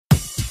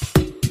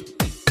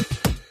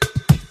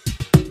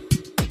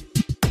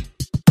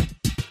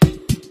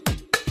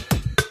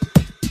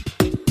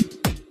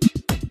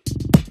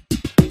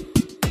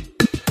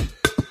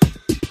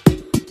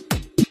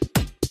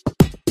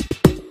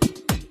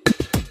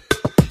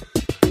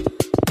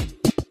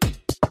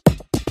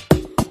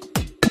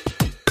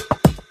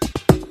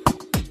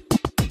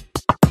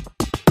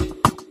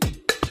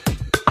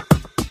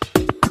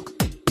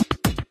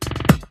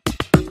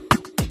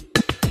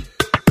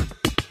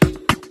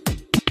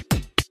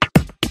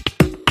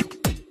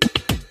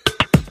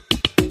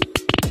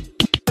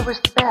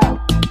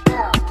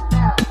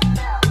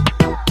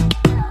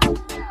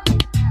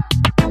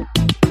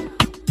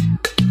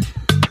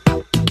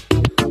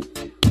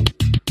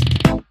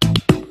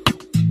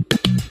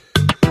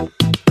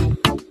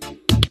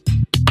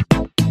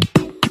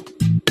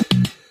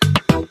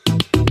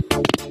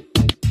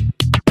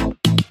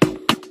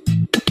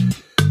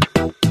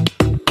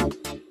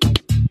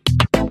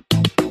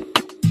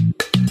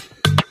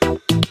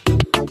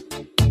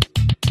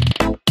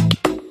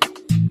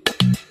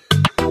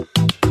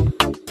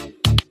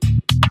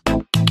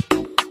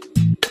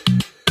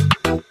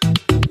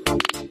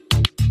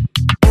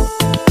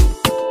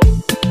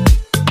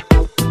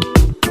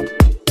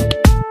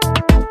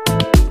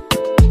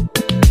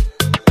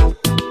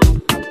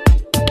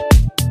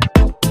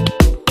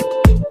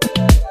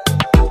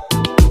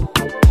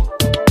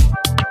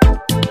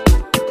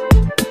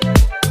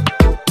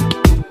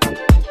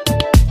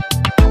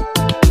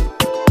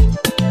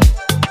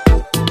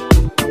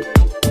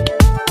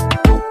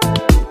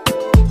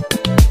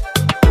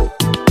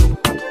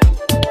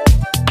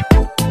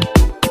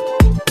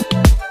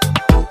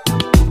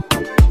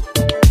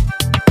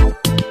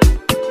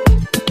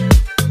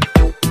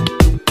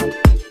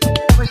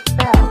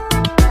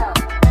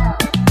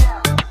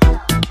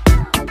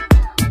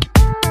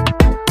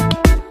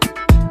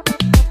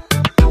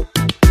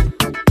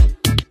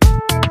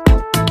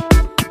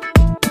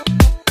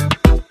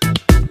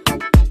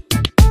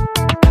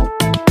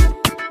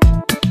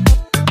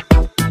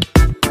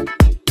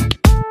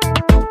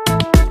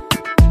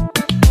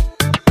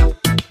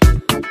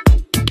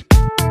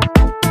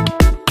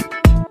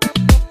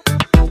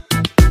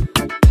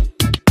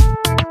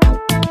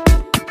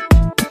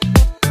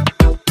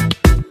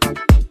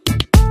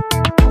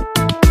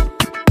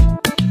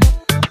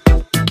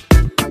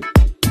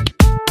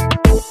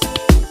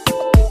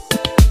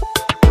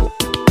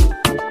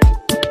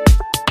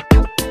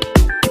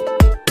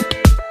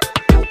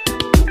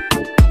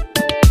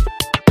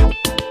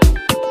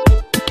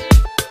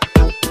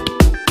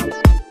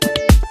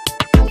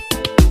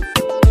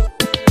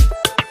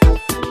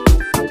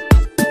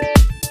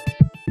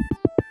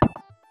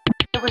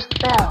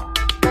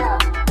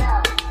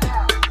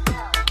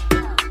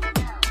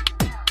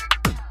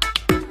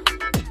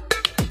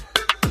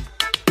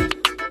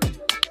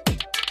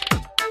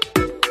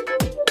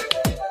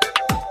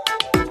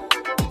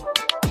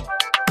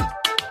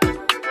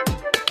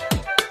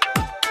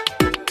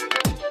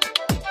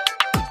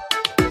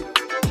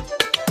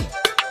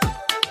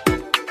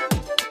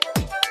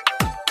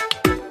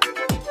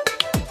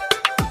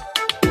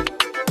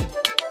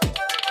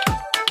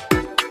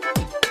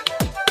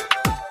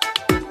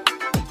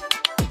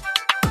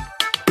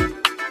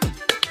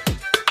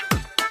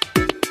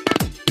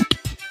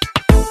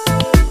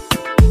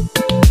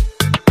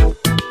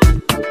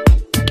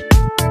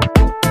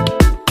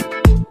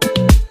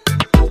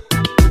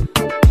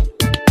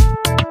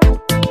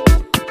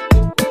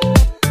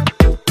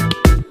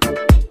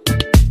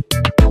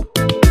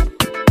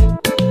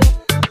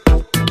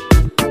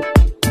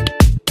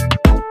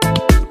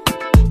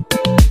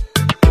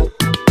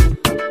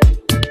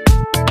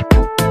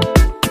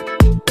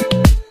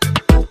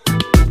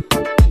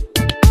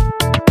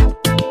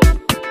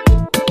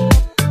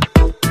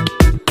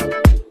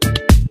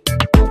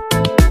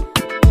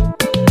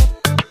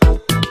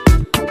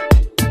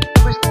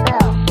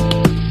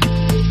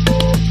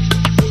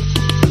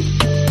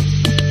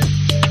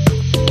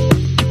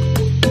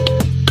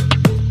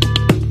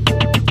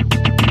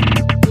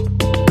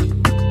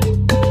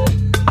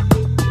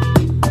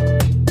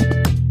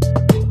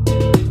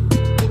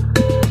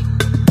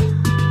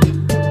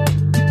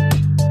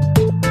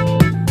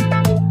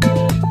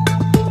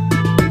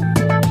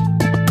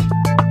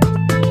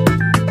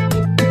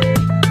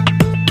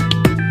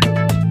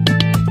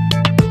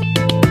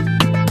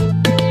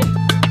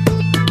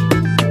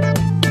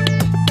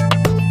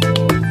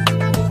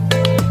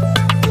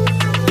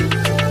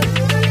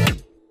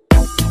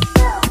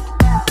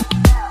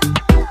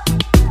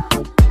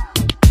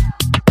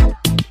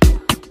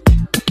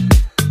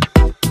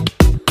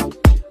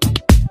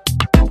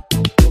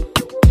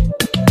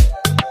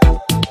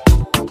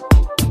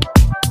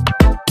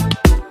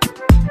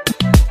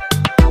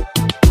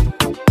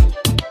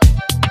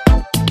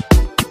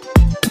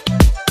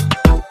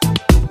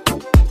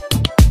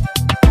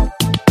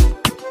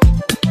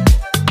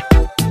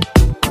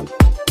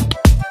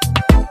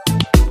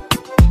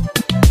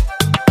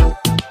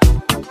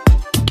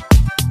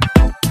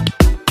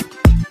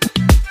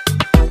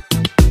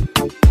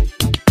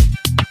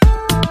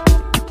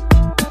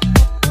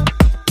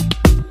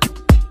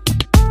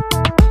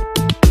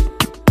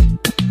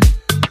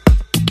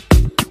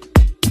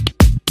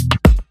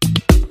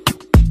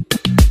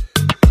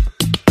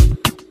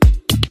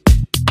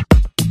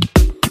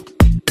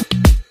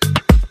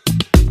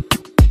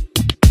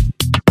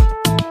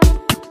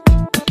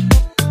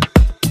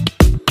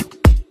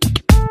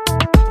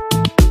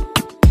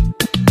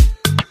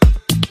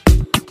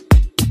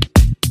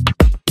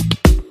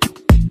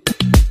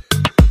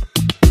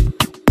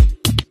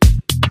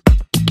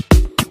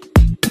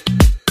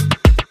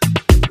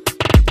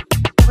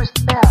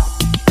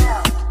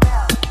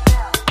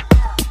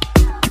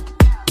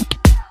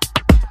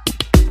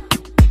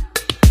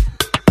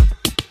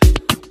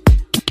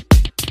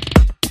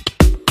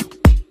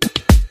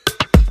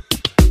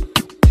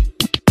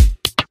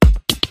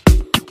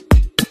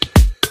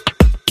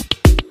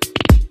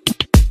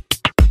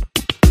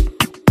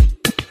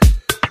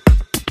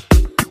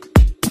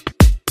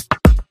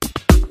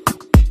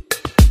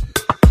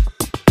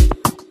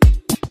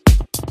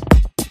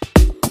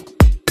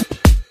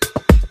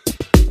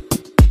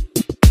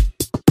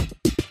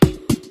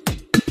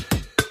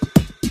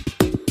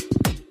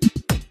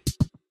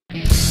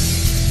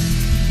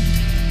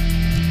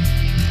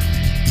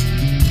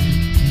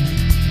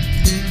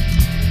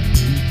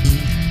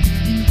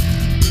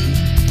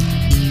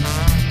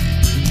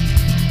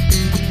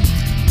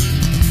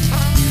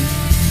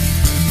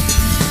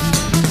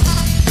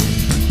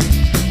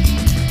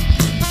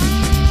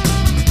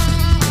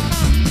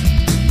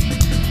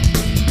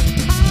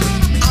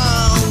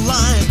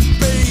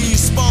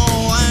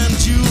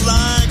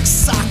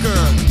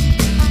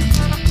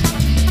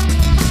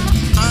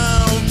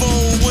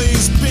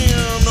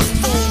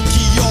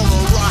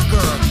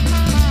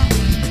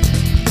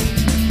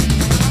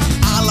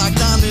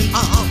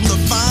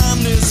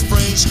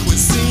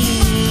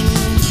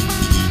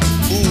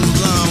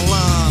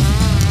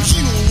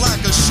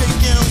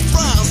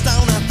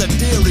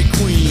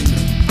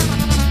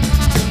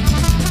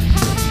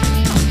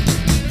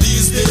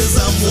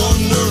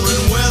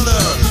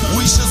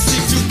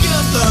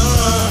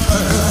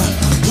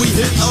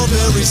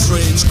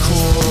strange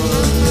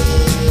chord.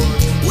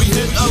 We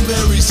hit a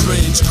very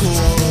strange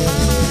chord.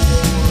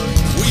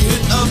 We hit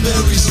a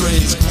very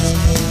strange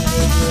chord.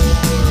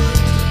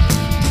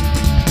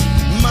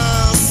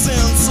 My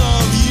sense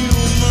of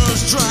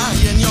humor's dry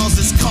and yours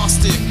is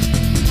caustic.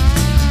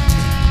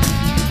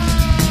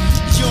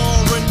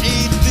 You're an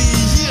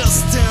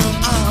atheist and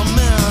I'm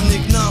an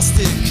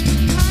agnostic.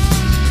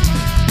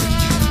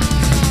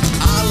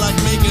 I like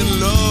making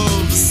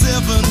love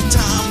 7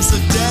 times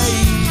a day.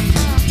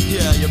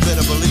 Yeah, you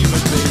better believe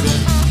it, baby.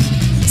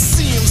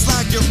 Seems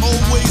like you're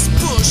always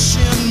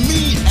pushing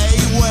me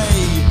away.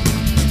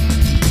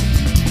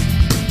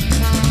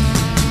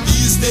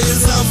 These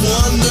days I'm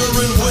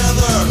wondering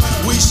whether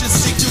we should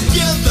stick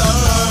together.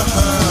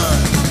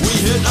 We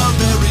hit a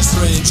very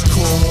strange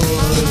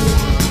chord.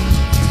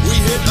 We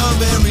hit a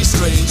very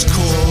strange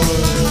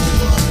chord.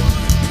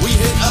 We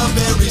hit a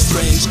very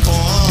strange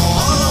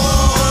chord.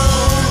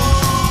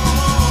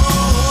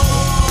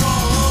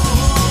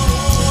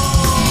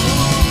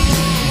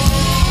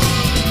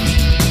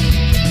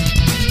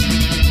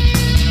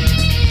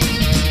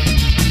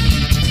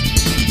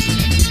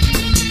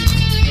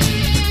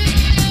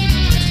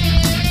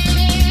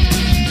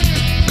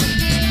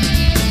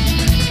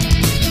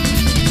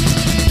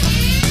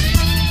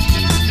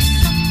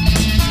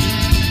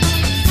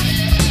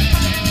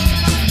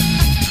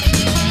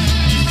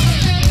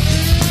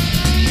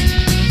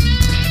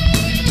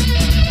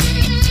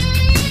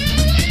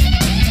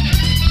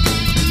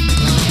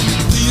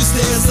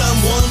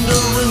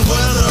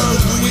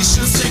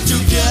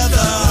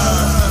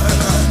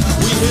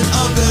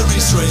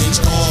 Strange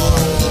chord.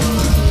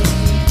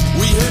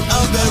 We hit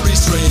a very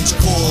strange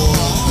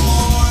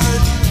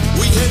chord.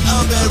 We hit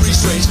a very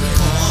strange chord.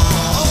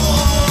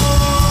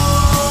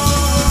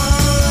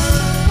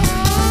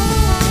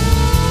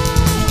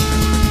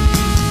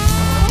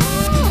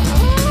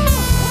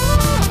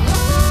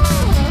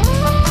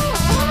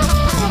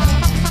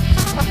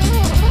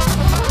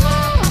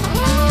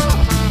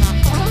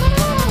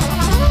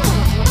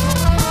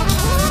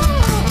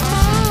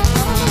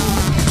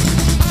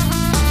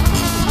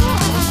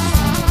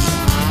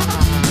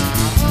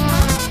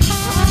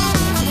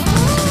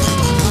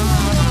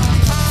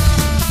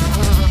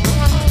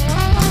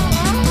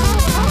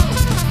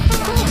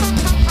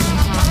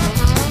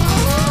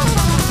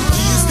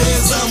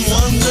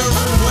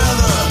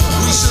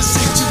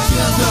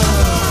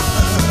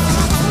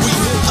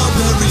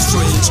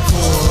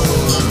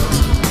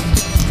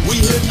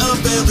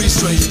 Very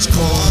strange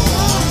chord.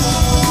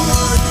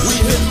 We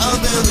hit a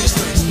very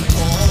strange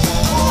chord.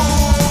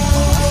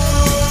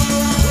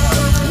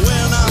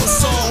 When I'm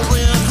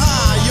soaring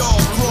high,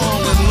 you're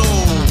crawling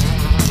low.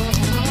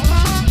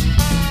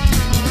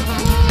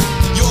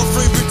 Your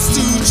favorite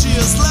stooge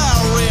is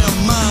Larry,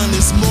 mine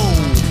is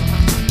Moe.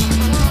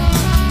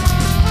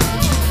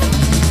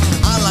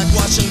 I like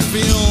watching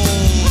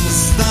films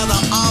that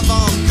are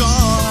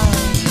avant-garde.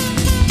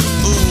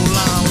 Ooh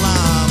la la.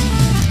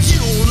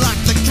 You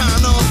like the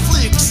kind of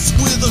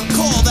with a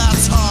core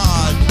that's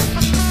hard.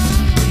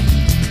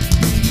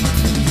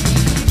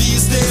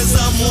 These days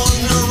I'm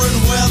wondering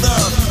whether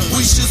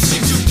we should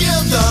stick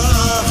together.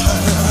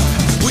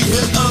 We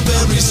hit a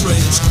very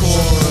strange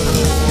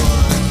chord.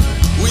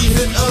 We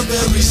hit a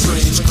very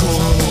strange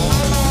chord.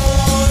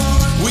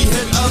 We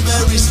hit a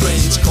very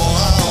strange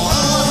chord.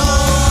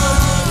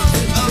 We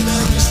hit a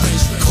very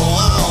strange chord.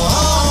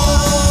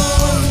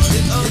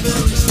 Hit a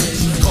very strange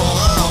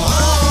chord.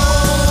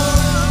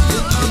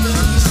 Hit a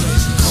very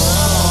strange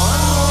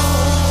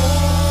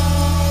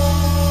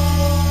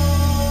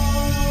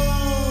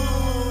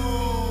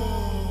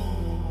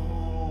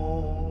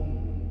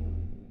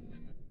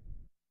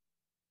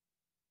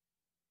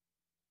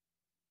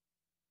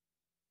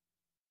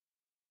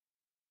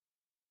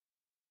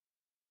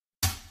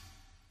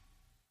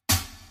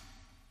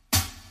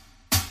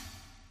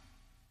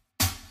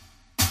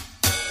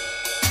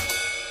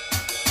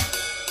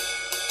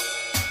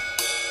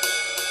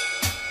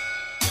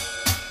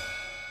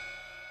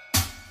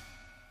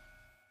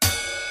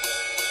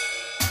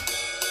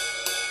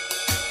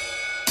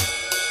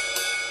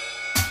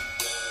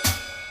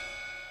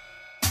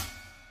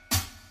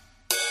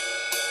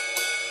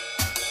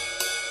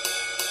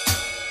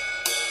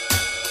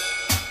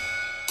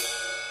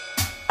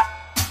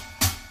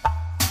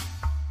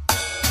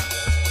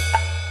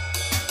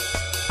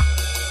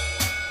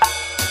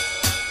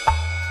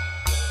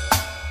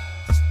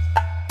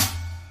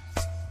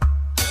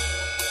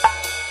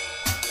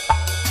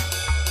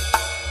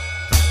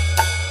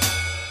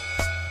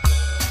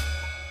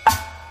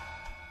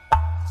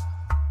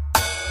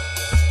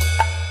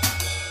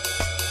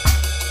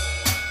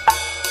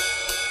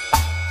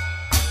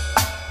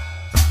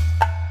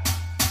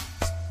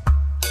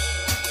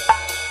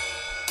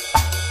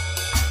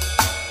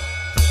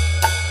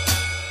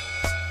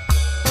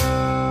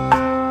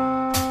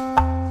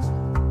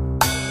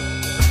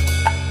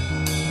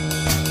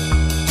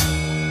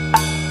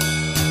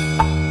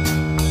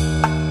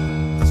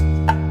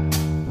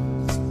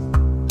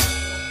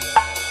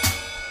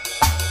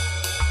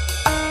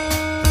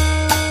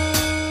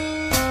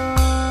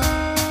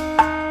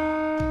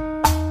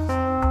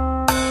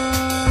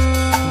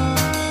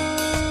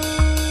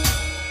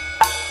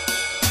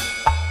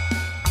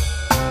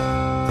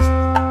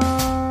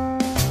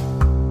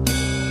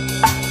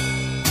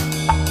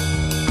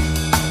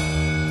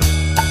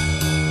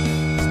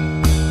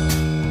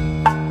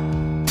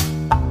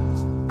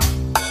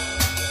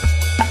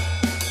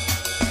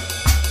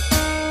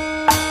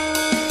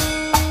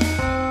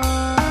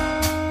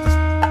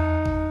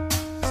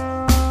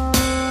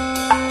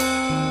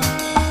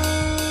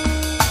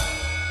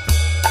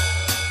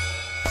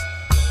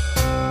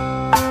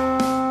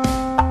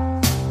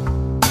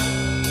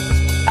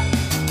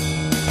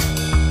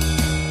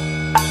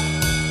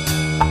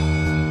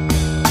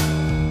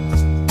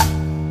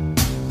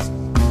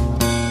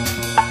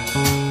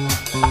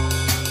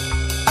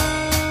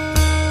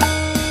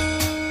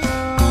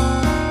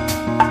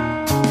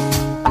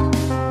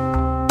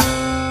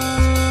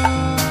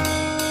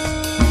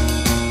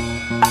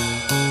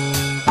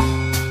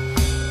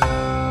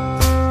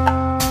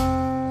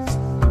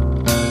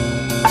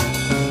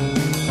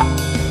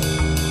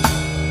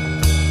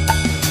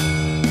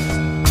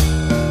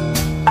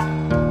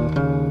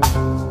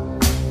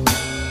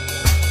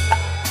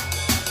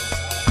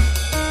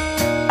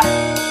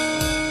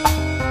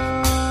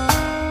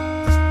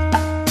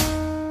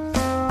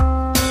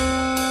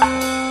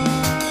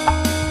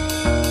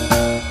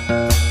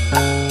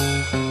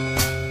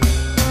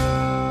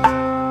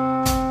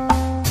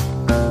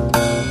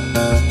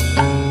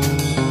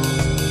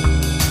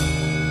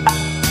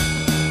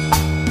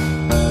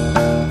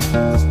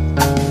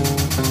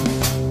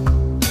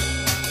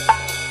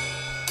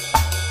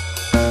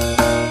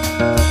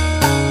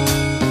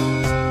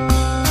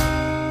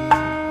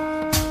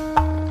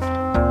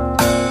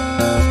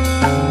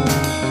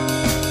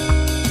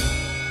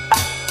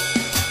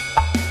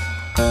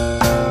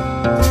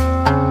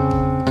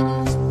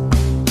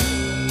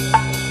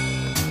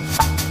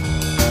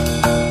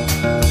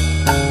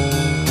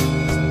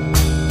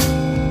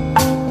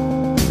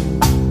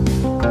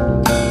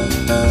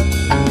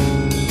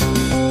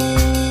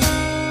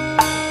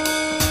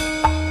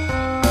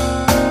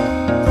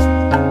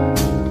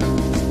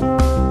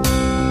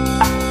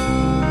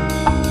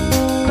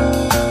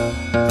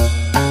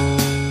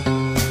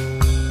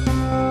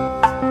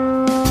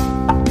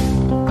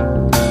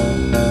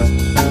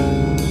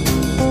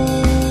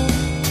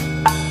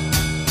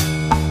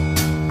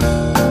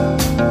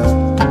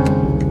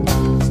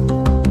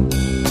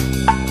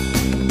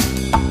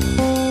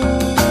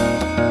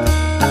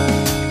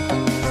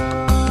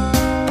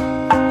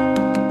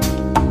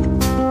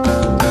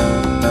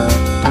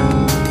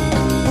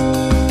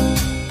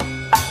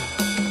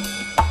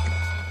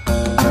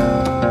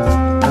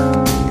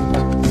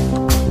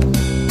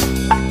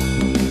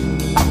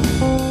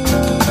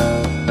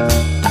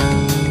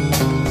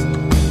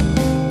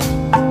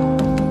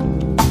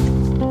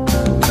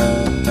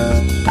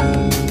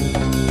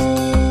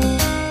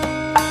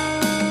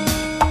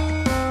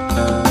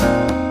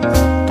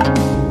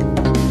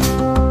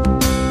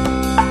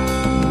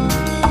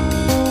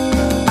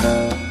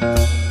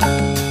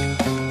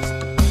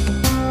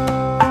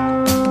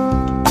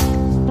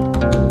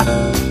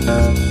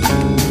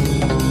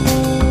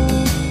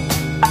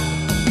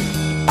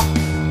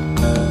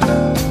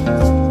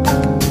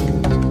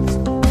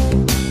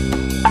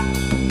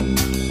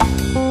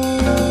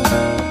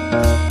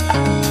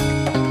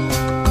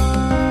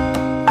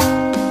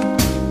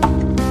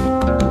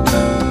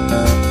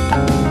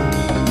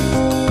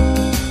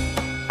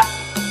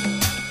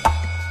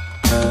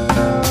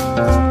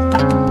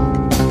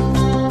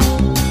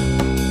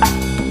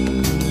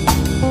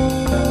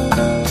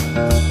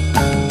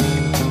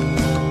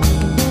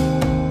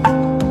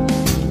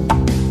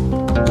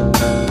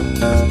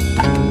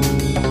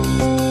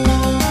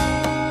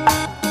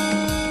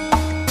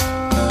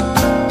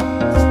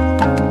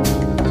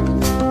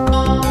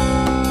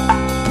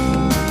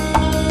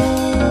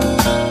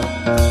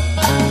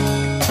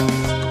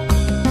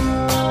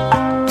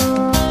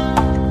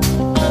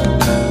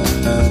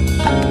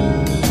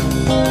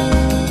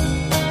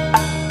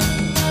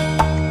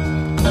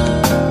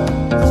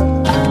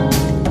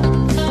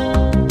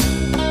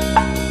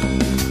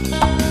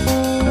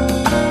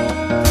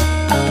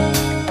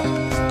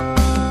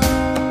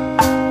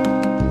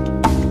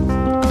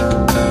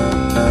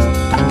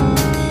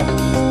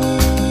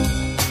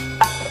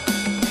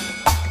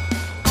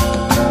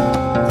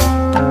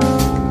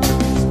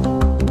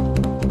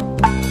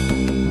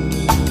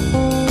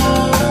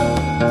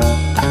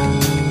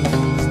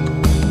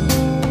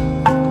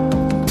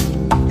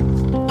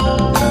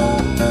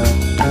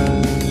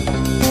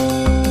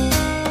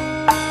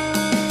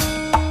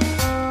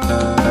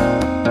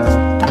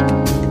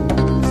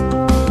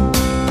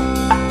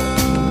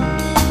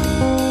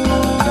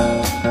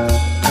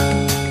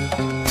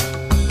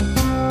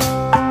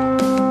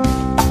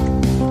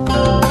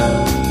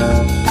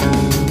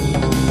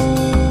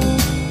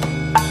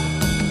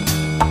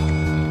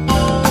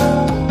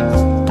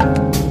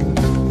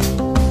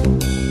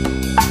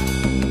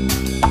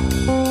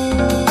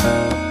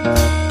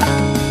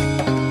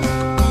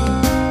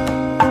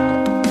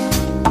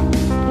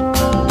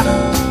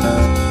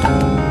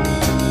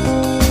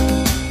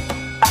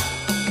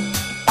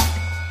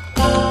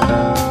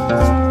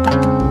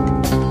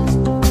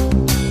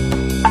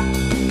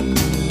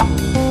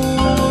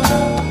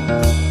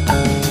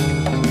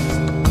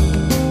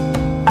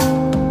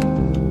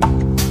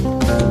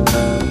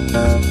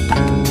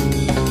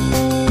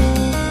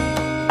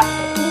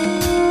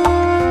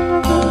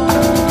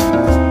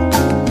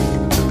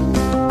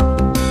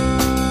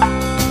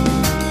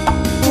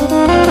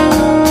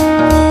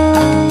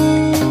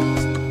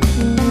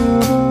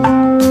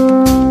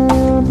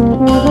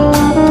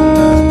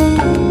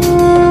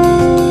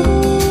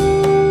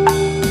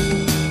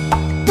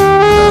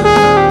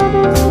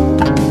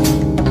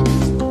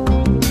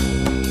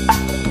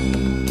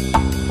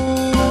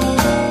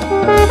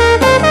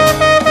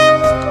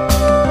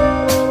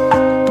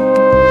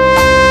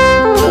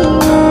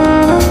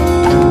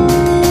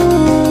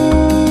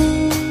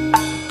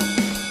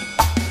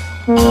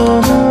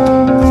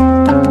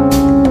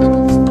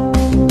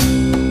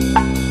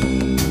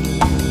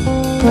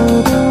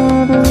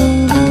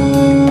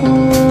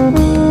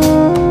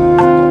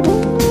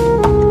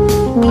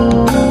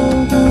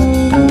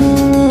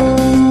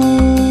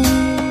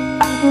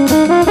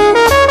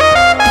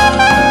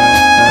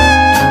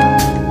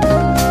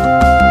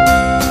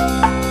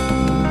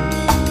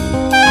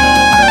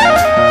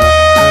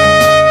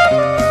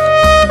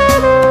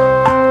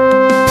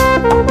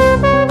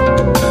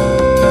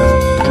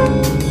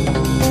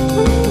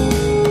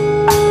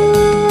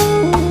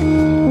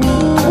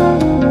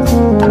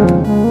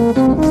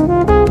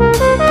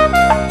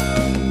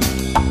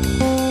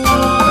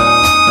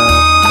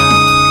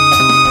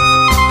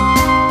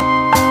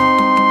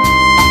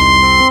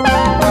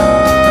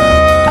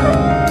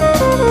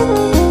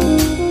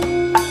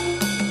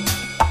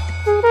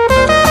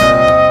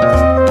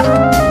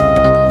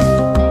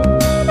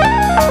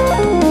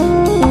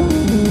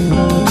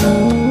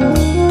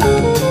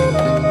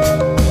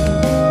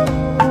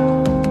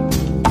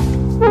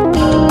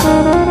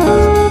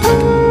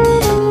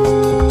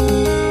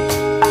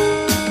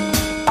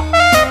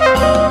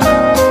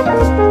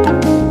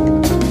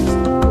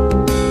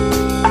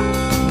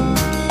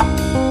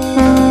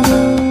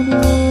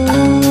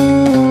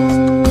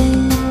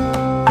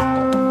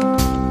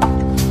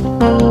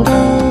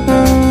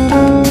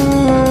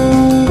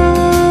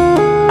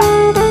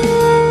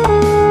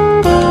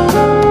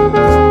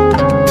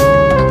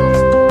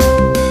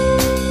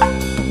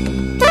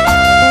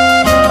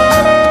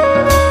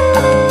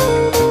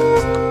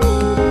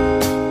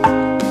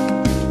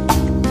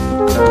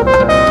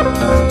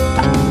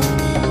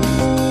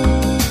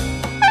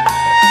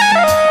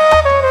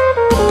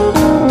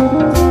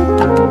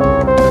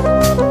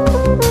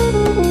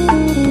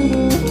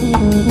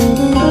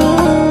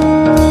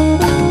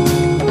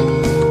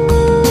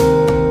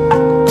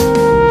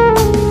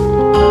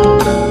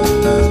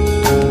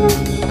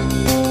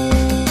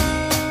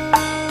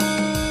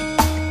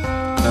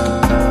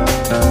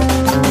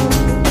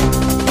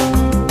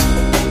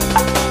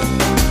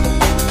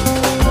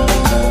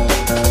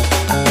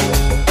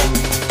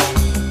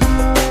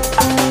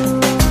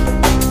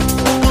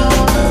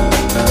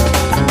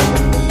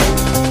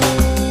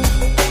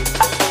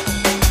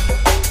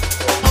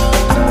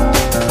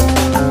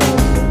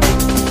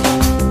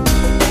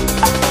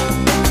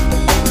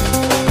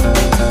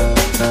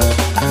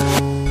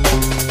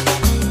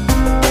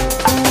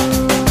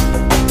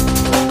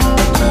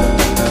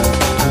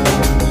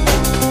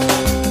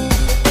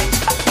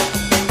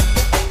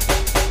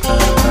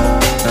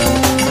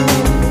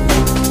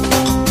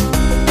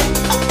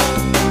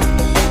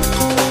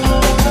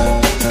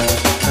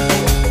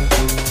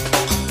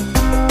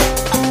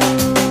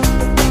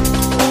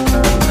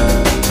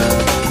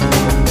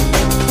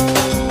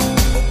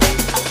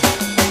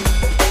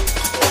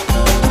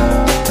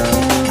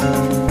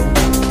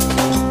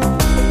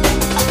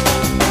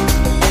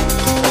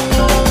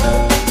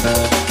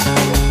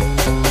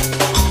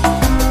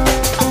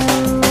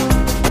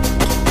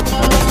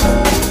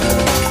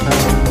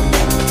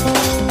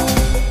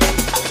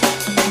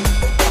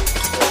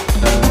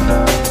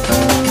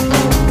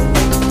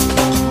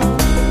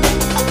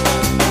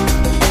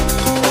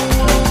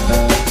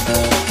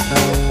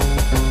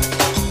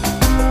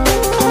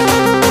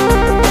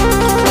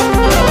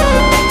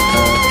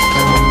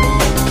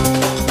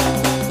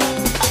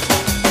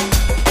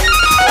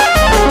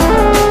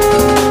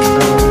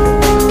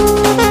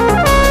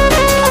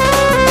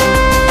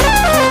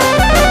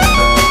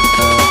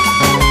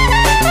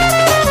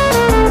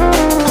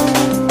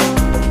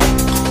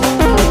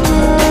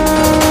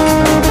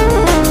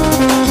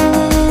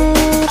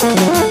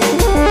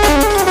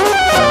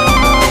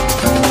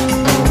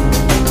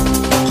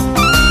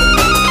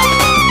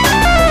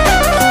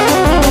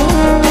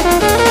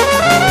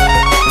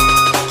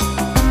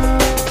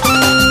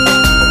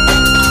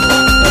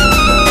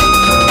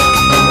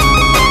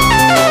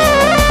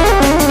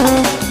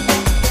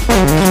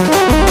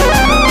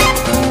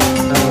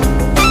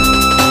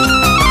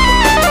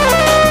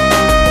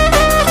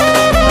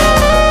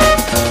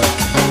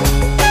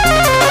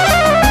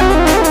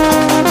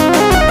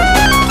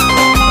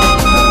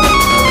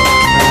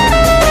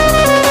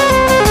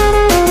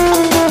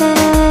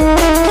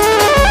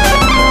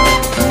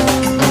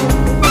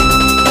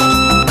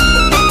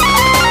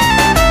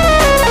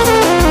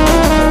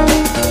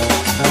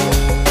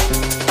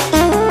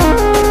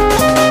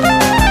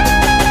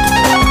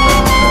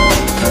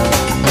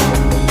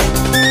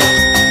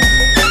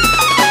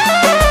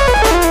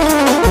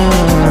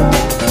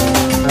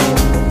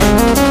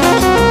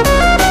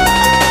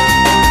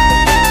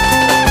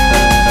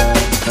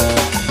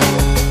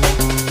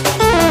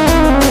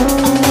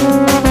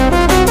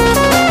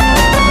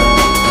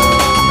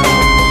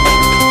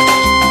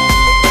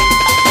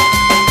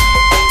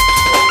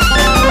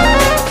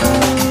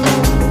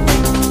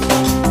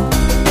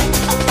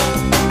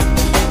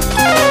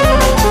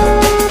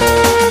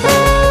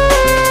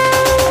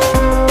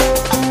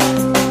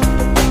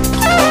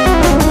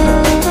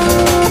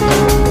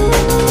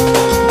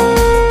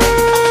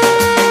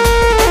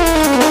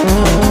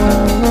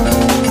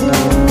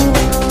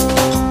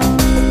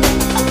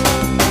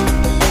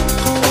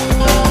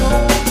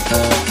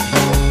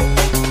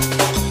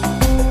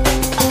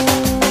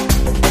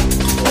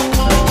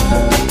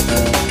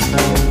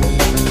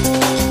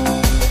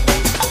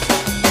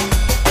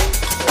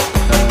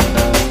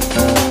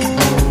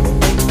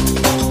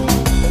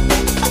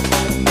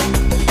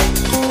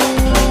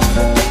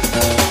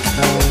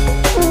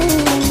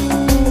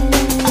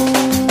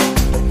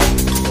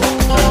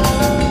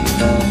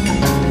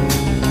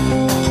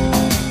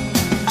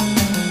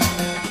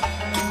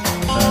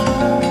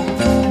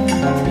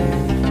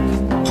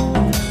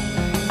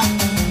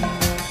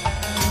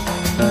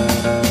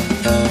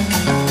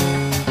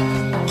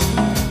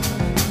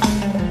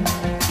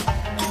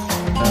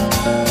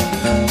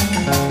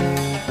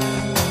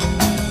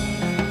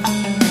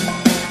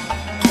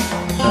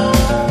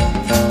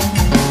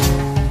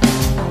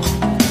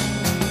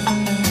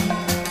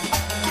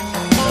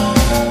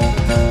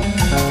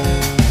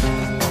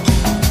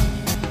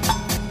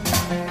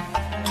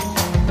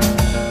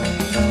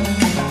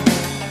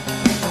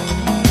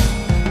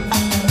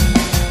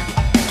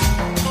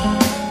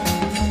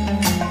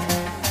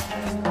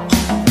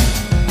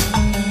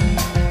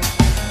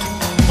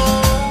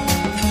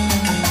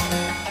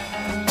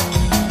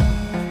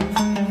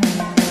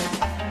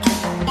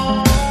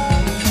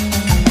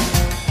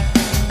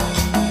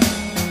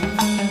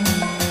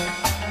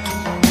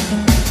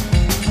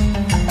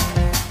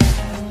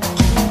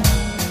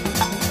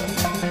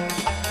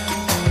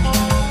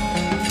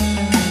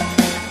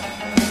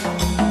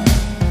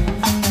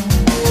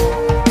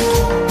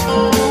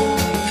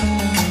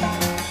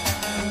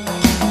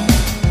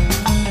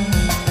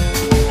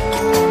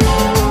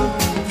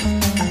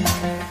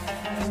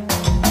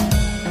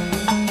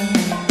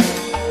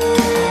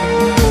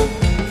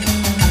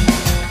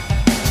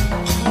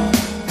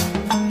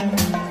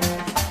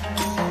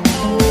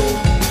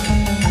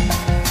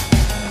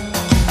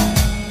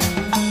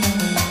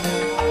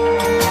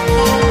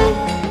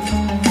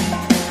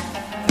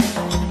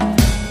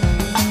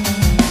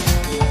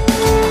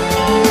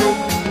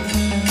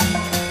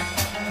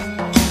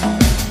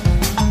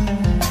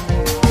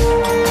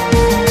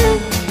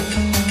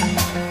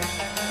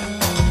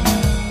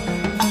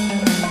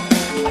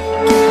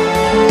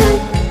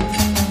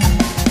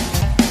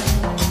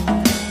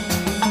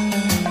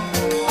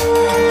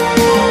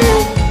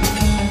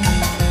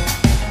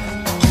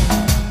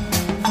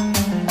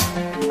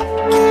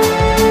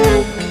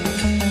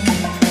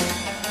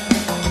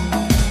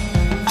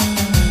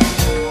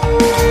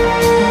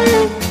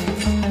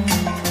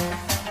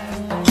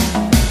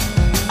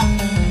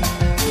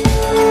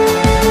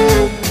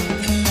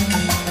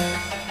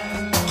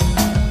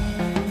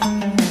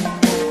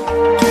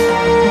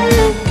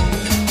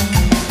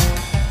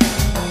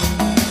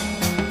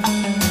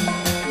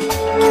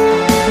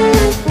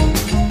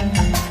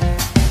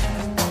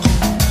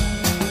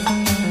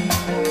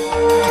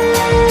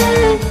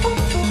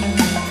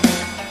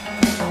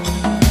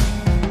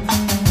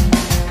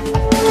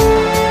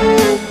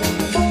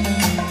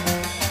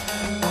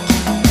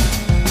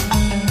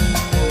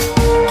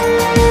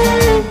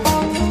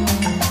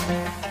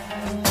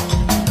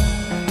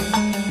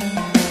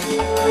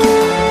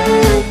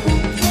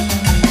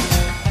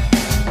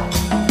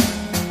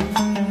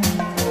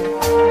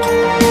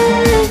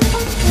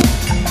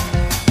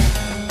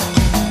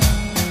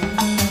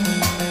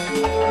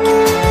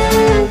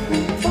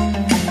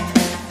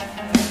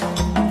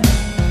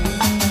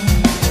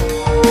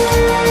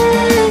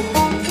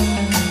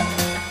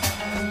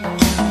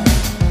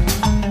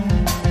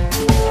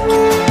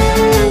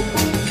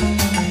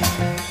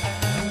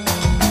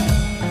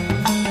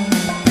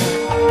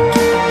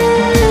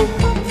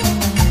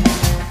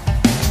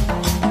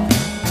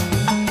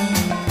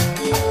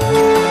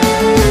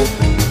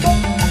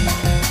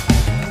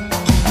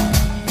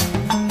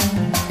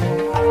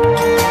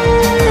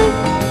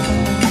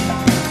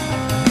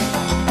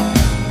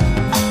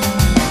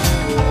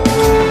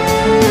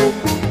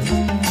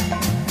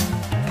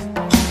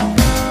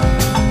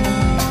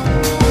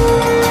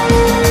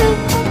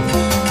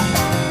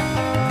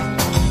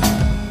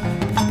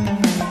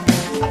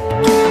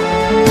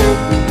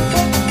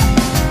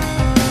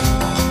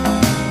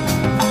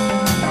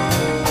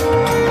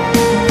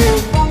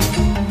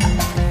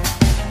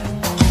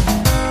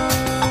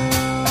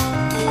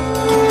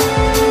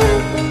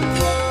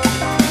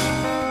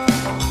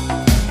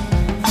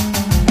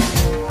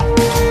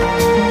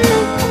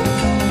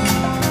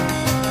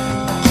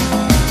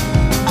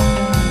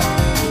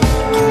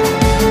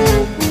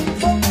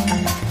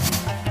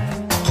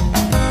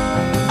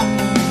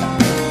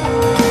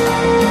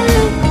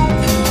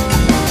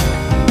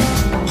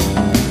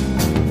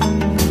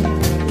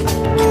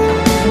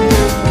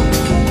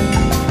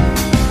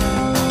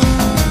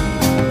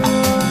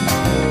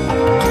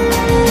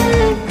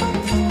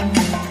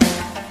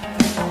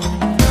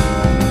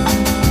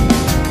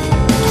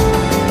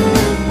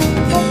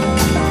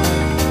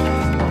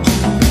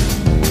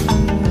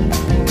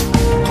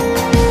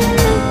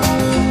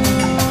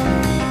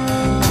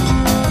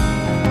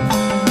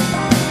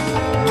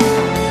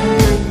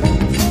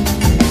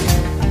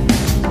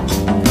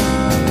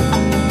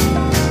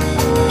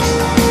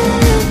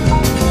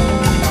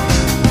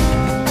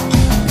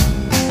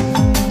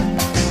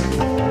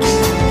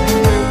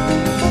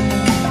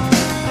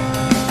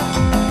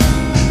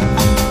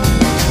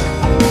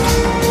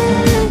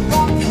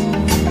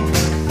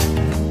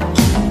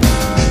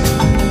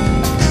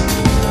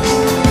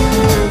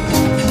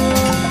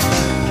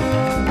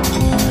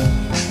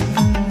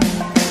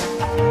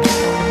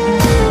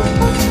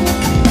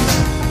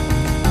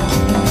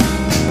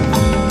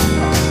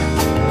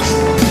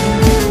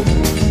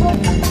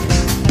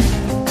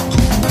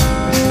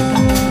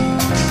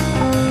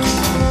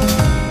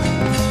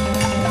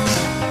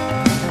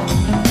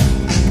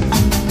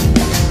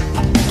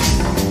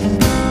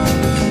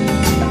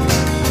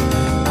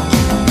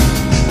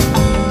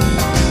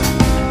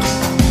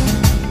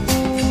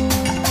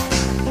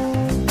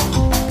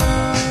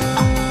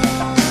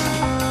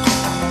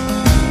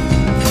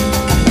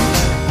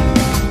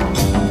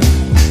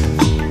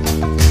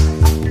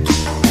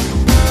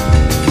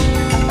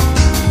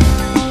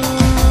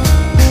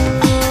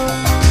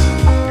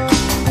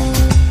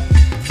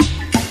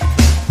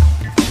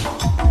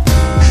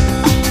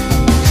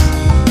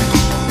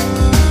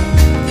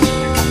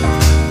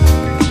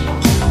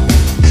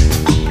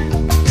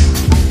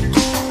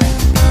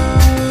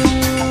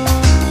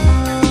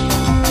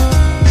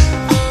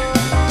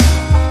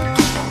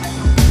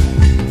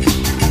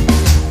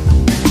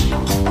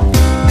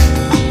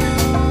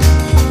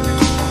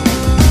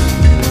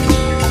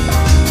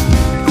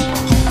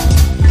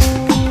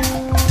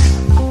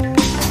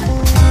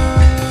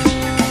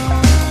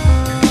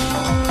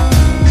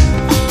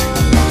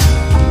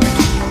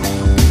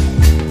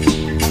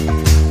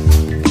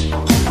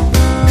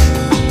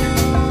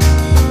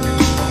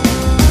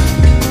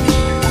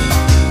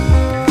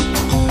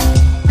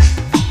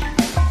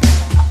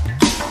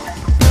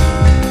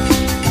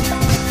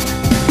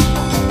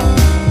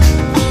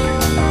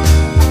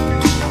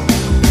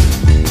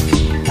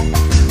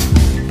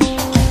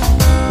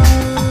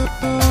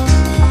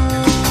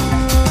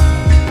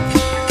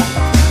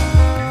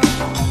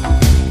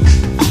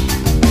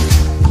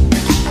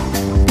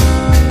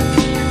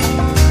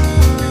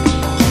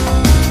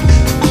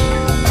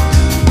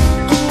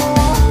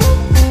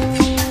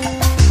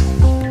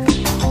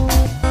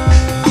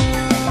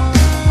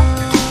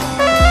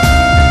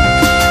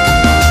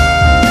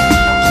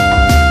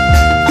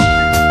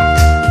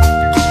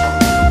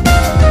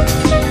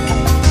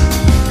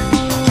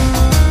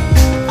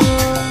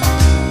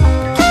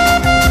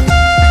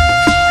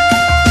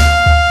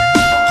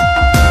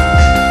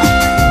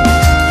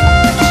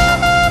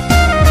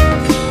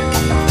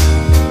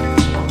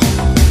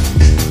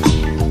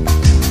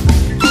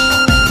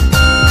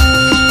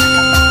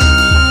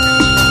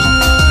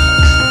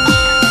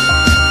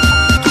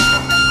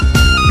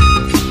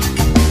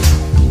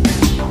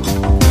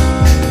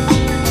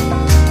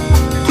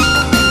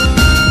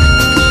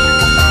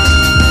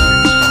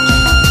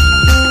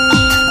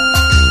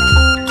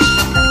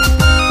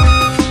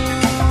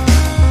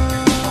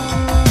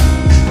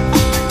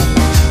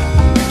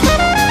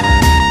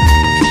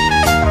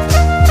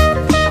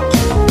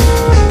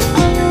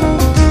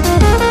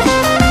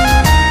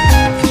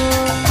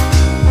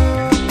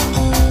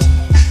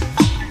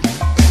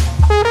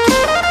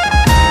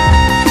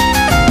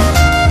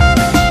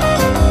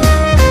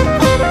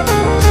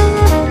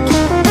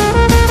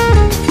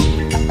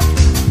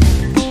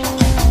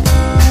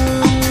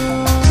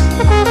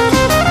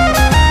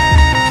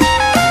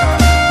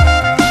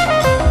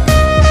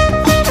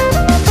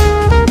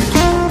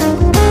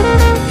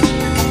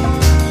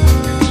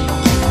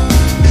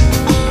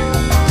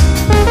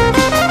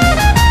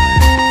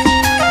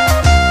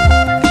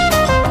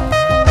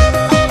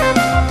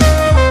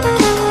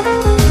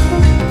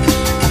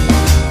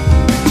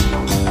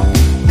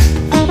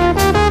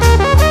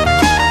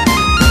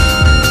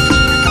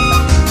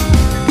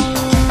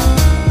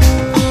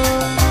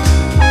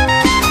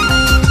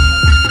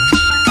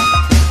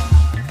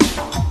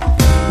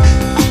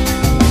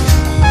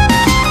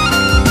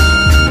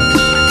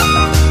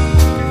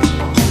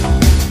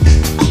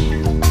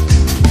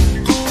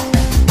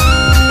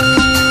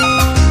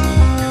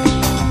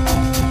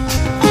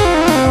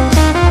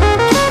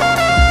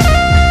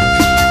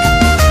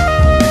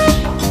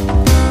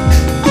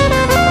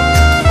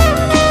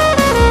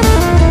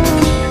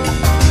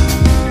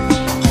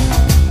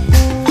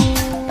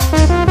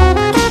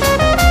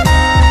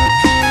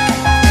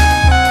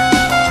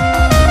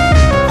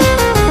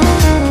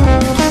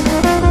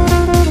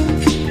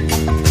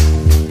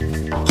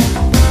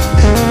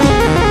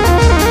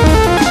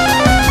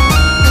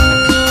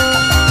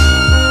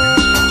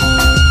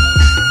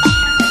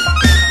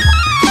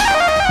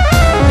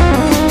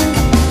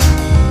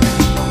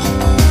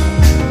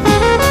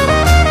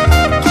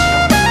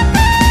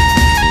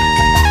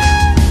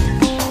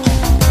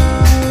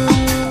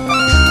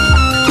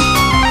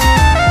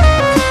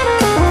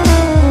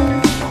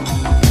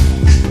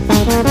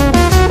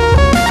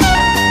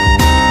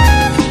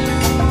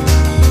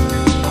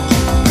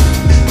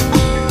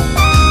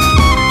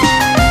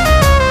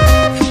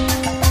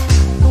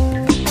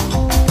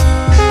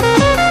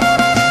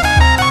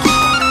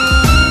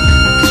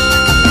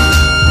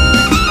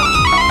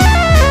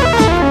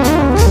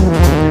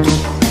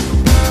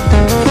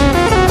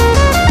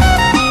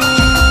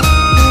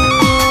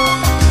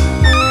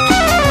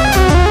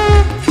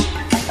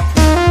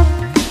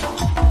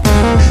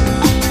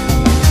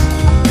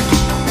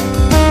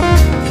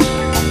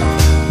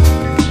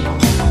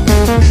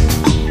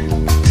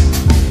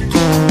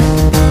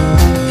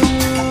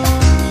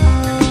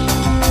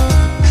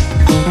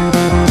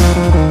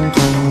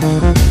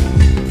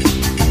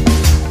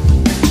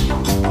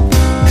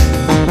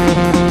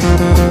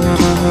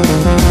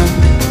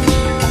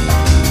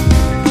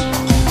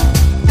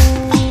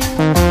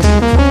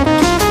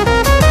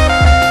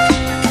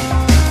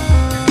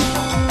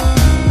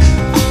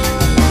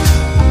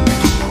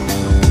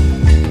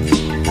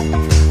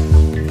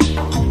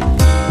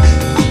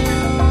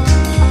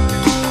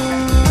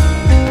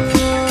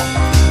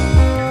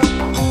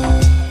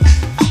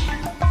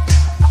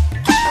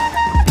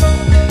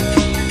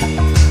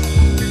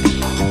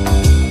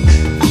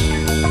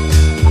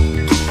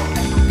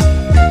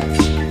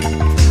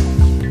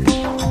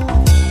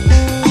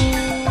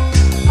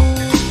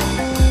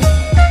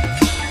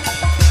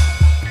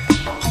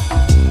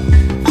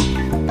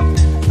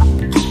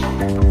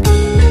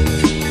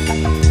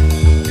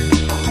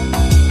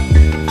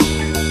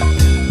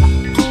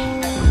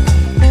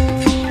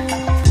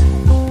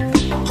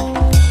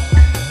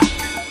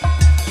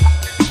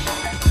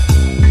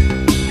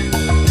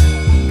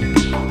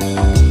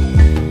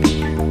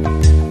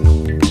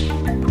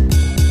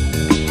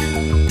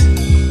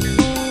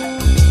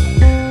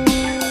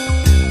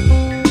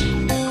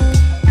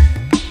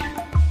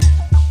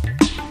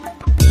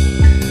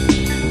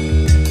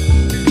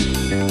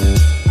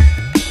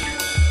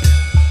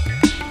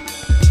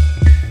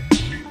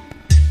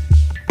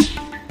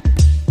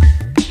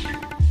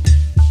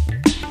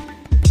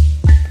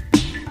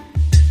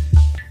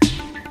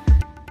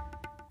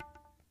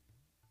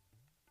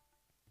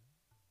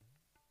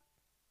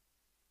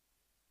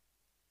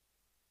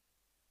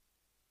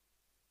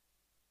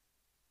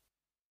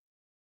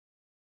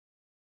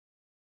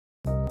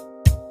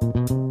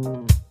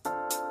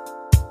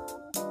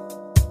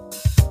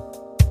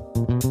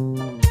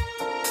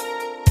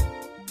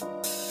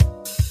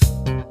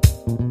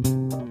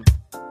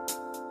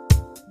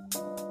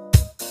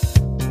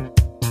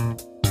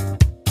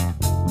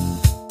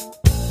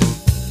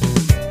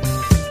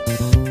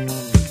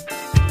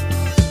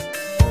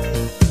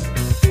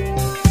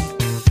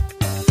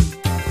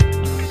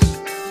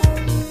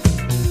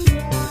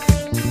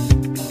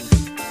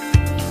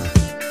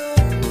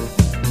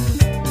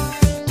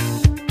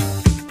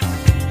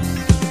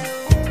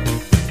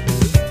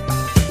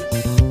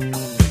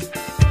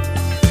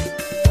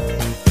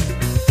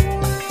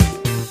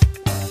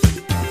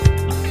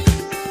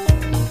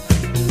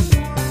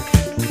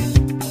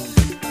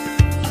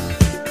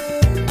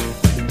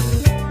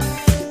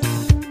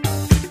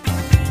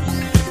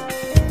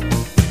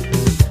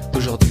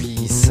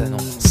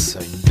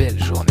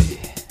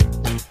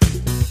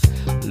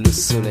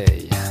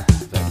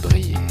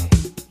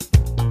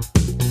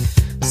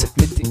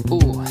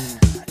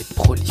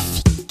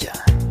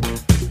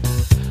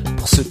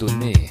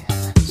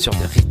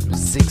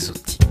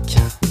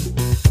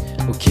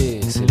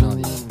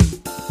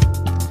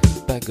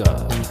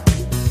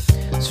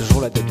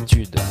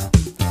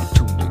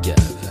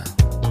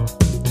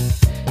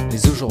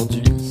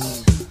aujourd'hui,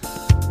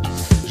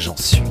 j'en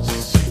suis.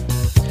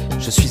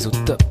 Je suis au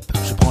top,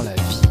 je prends la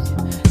vie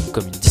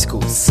comme une disco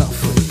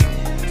symphonie.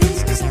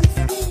 Disco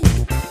symphony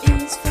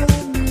is for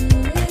me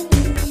and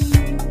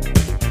you.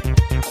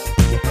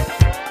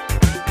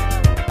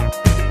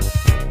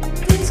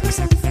 Disco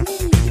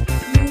symphony,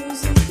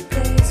 music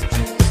plays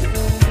just for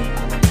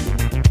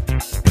me.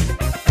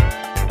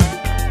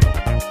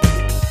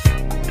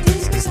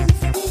 Disco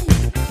symphony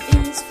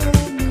is for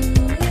me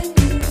and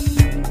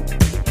you.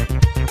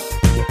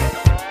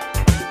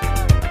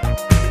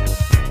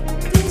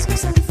 Disco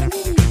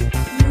symphony,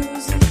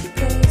 music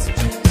plays just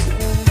for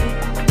me.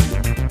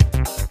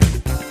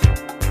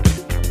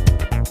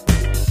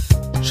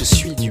 Je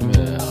suis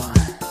d'humeur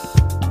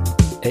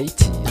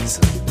 80s.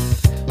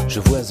 Je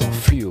vois en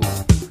fluo,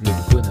 le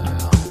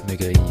bonheur me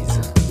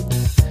grise.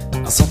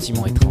 Un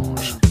sentiment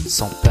étrange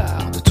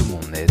s'empare de tout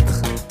mon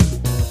être.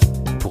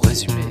 Pour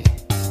résumer,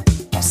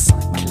 en 5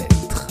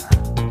 lettres.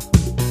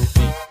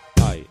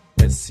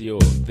 D-I-S-C-O,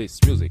 this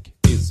music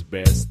is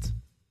best.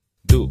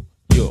 Do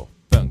your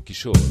funky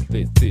show,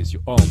 this is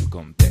your own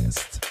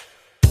contest.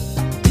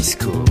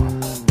 Disco,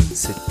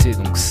 c'était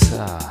donc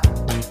ça.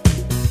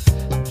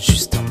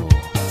 Juste un mot,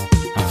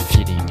 un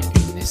feeling,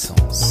 une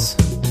essence.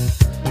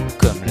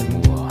 Comme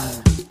l'amour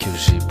que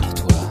j'ai pour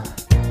toi.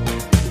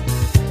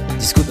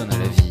 Disco donne à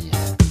la vie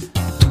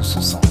tout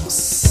son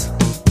sens.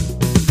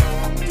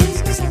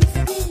 Disco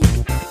symphony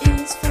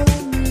is for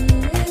me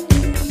and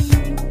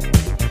you.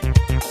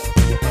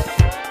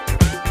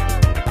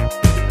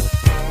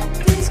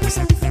 Disco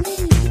symphony,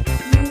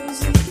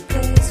 music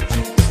plays just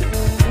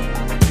for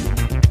me.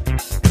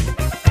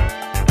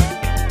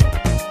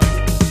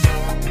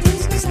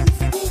 Disco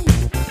symphony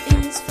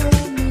is for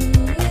me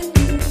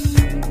and you.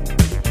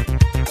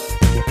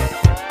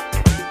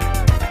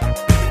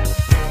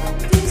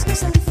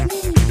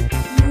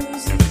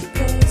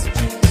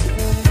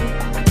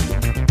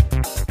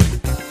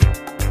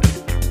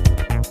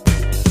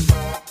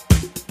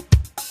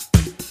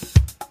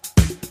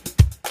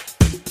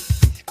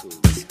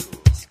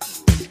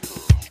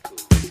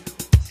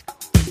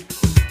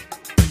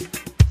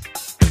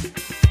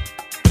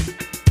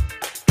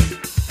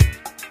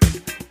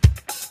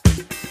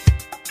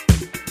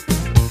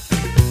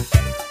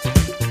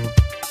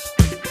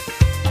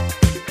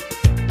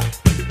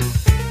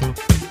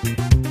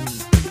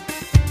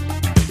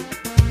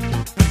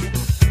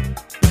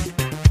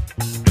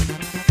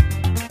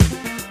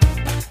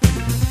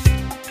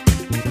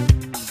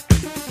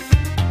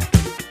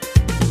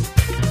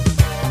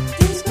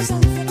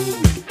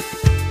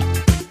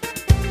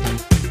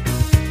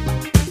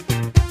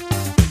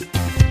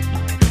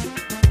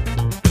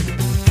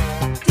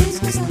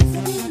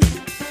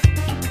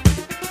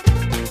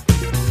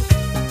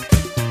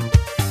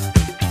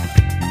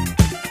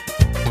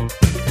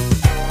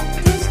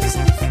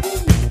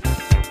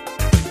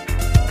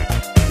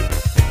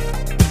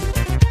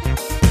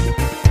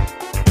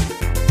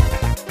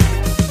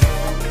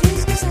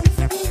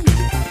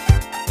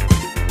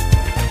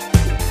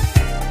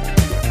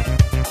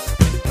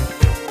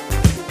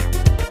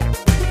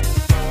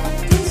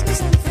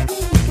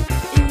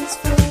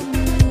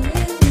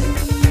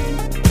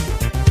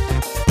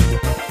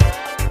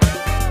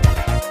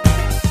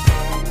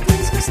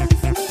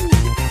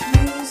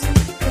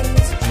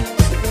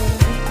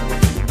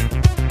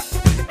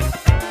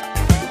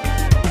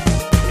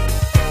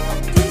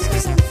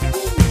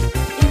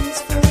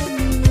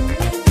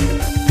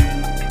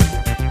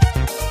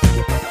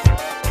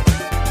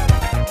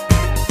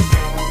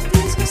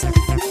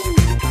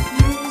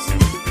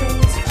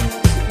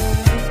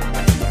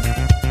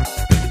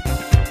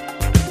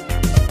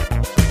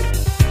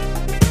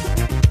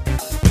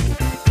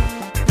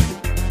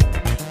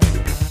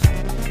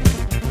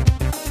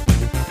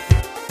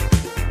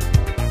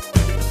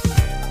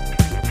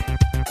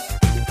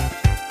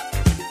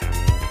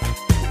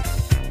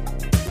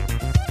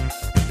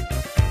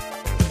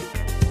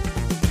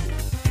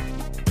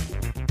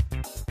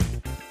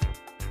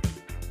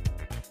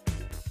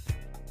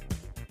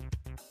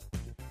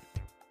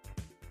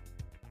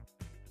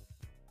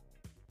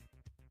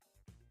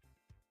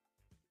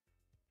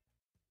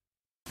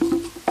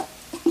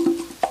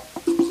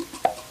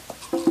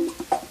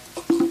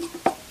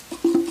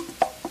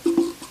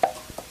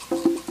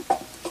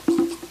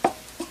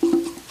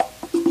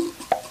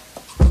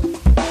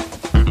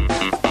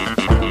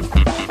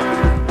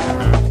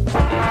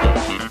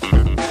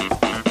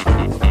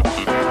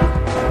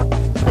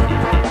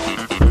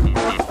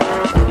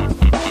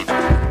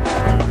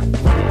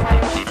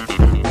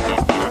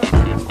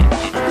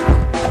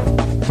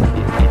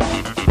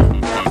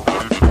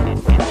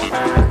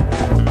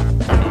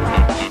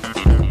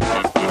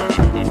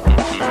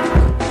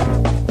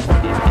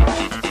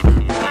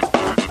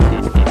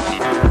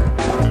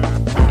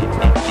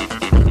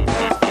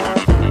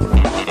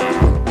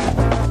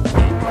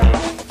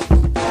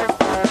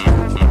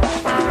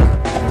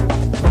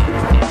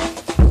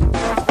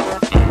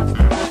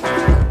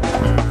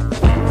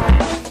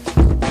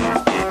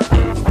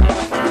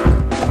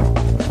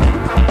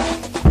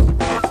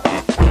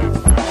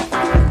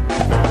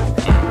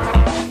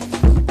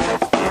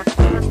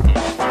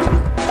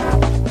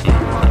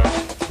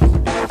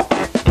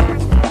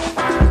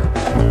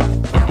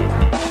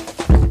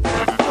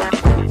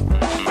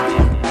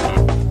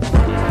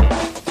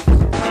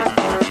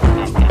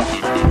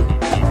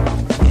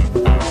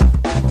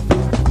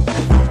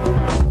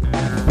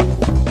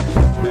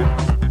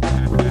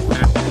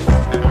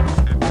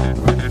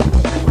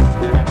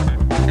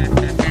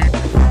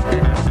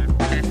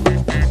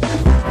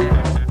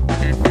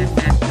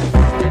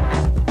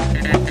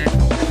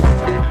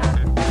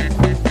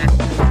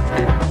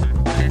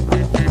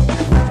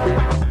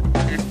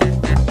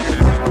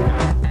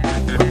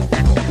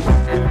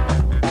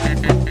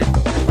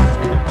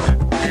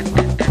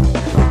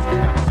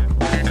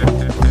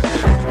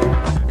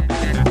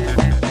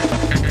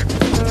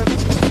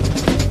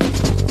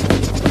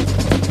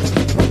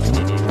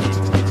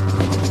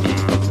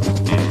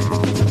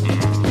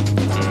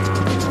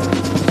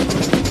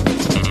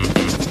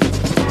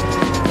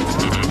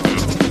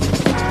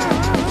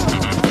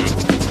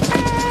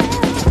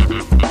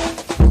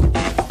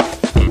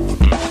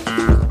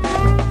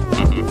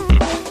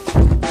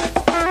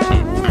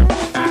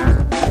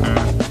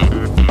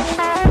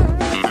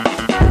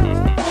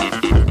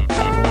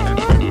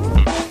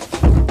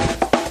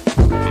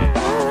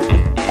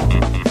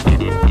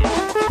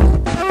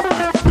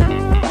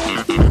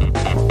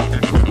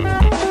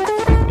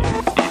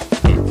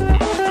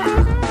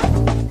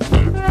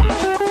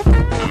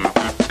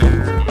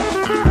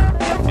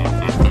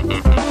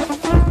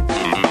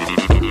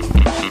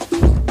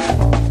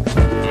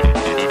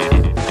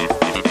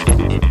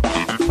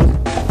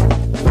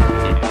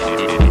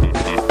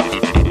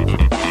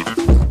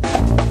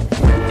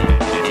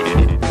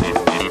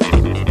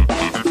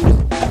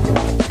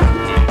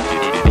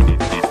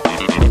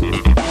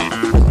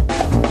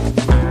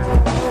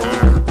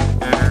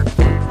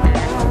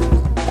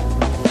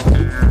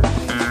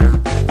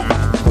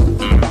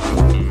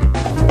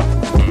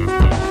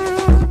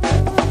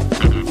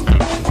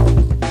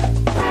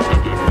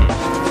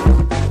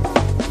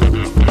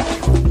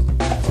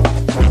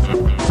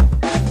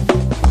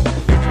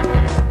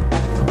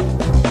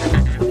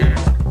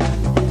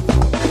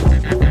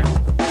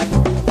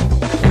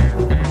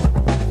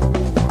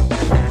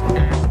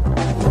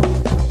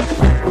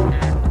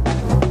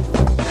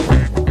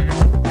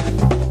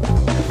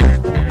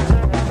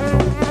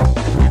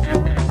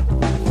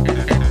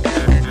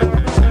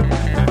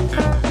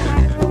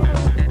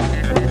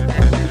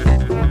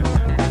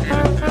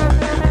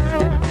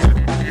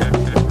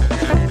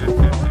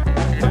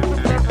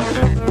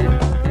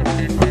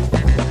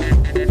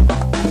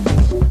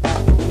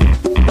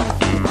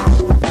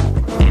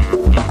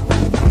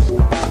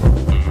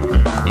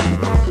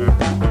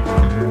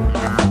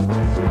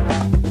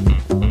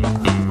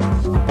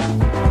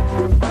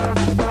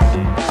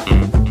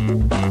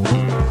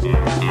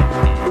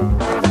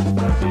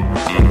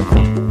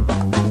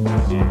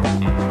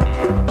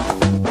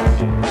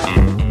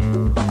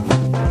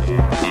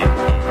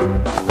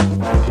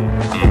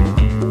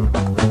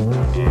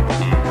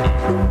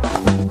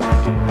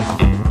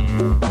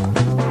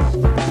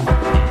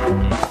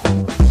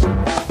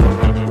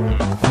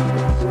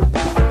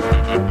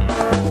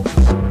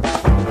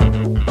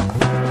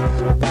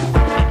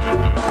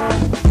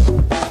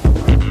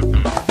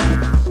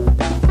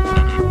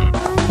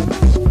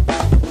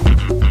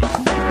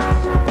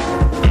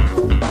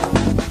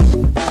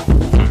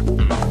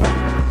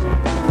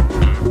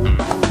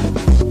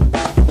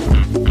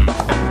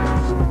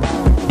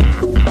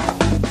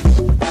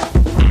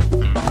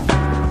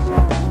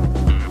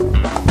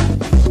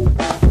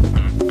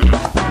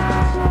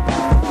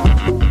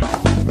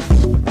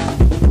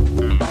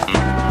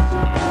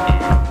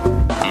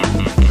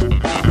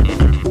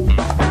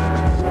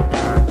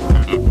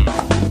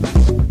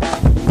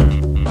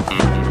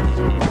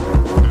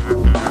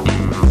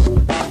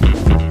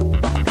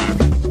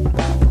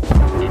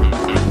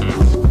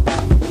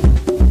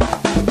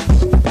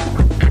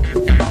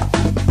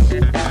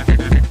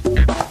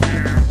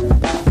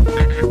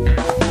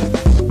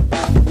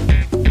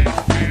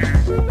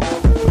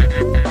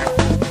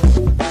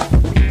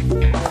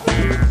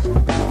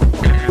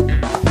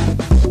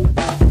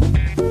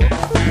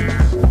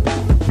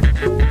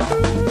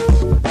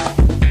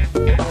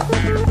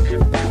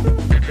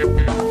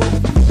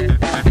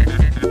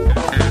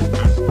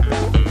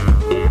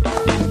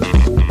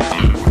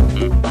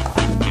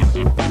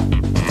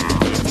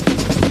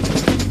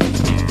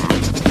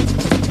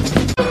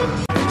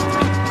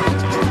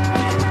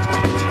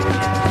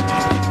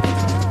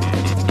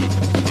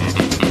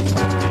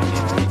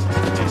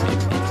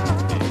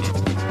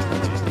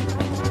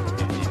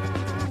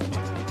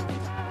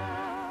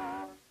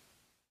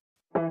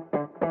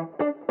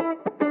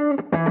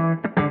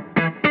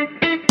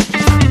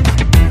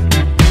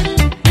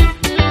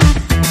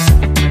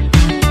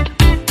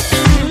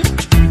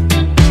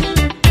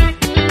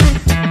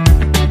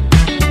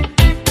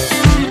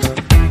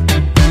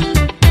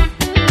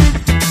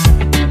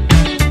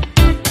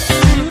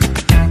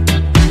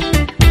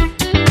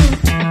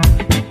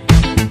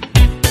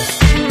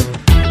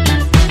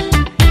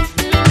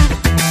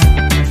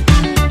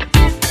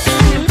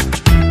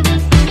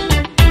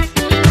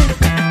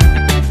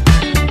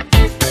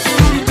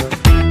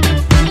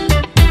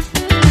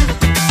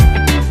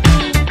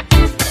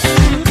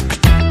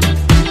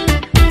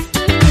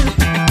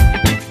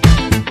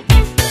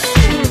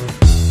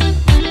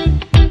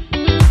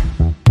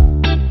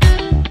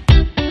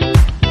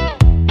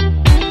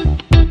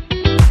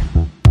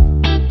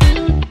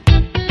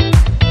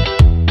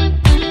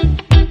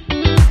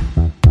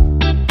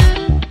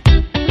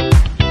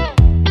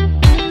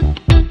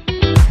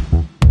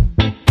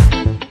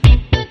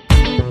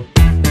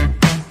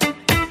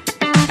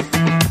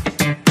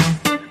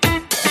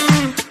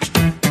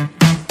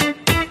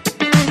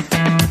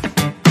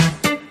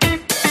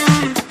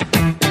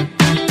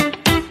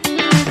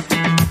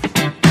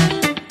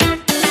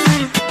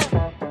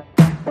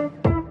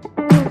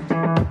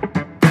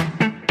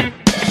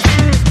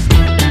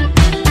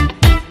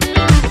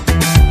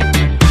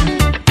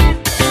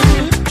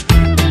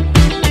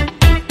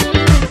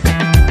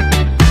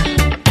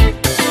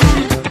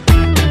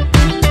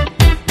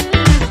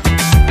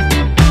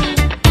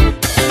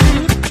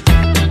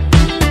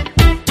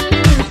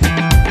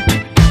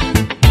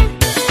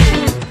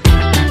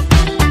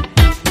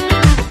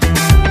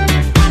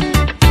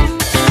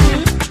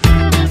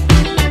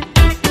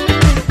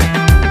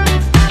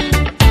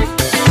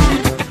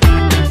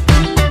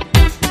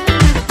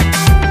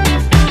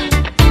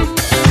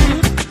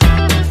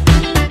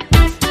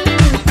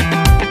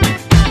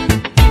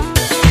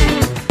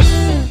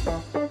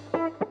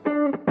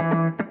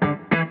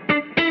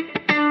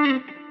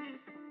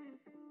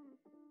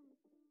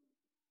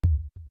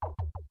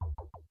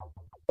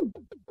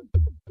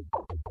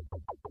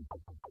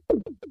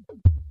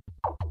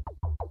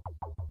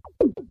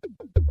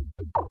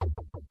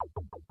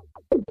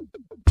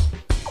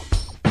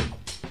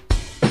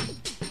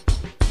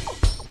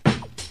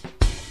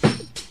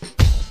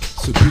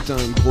 Ce putain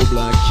de gros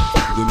black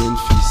de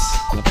Memphis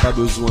n'a pas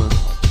besoin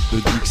de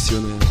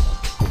dictionnaire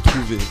pour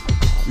trouver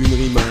une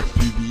rime à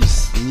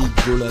pubis, ni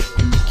de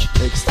volapuc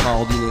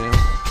extraordinaire.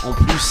 En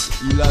plus,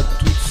 il a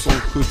tout de son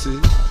côté.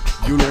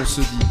 Violon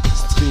se dit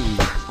string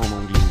en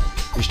anglais.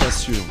 Et je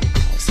t'assure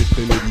que c'est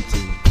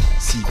prémédité.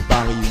 Si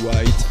Barry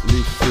White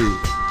les fait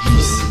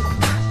glisser.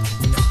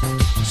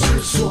 Ce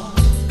soir,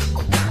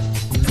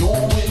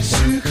 long et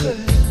sucré,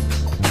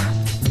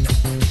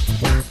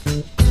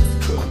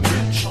 comme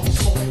une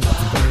chanson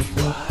Barry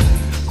White.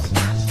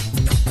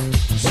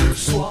 Ce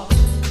soir,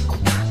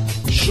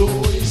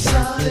 chaud et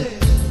salé,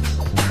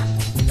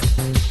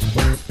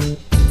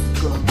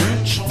 comme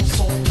une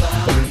chanson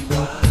Barry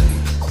White.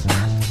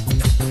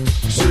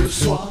 Ce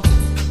soir,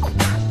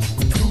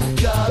 tout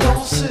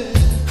cadencé,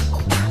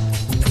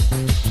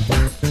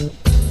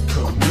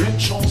 comme une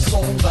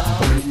chanson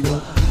Barry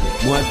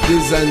White. Moi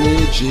des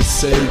années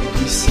j'essaye de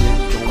glisser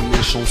dans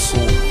mes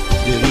chansons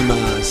des rimes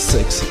à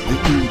sexe, des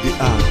coups, des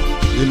A,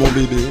 et mon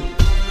bébé,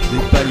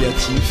 des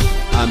palliatifs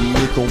à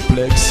mes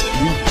complexes.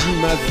 Lui dit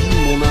ma vie,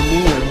 mon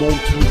amour, mon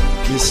tout,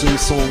 mais ce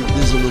sont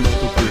des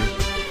onomatopées.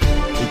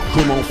 Et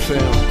comment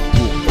faire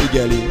pour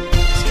égaler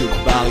ce que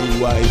Barry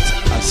White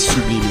a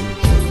sublimé?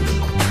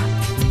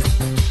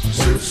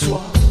 Ce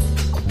soir,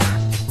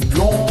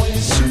 long et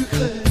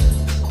sucré,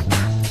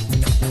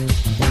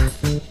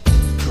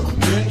 comme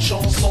une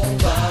chanson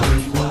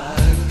Barry White.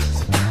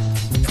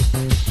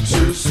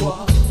 Ce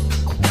soir,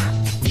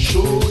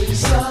 chaud et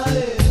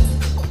salé,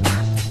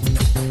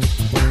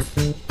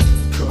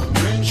 comme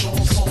une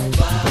chanson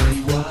Barry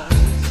White.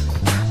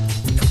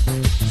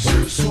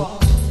 Ce soir,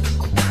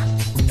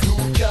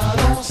 tout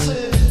cadencé,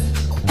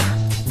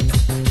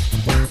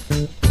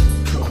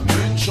 comme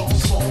une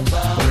chanson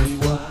Barry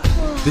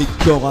White. Des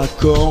corps à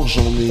corps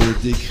j'en ai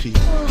décrit,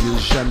 mais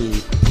jamais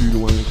plus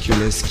loin que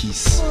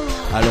l'esquisse.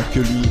 Alors que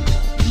lui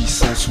dit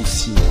sans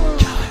souci,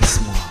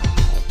 caresse-moi,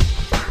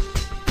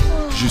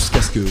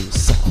 jusqu'à ce que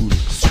ça coule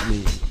sur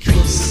mes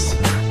cuisses.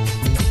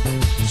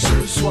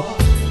 Ce soir,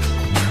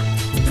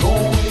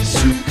 long et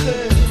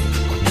sucré,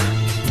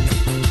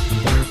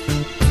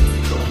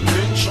 comme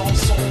une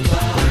chanson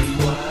Barry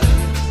White.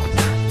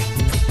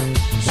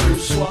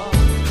 Ce soir,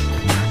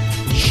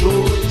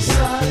 chaud et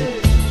salé,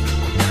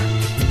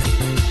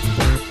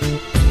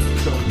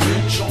 comme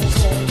une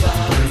chanson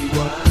Barry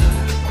White.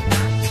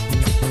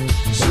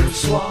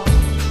 Ce soir,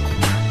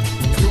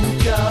 tout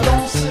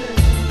cadencé,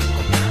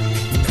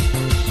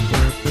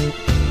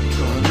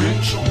 comme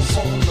une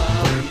chanson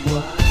Barry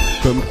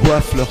White. Comme quoi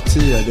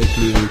flirter avec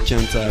le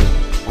quintal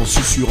en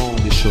susurrant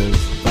des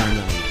choses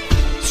banales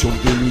sur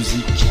des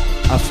musiques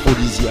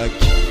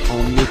aphrodisiaques,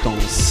 en étant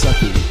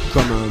sapé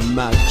comme un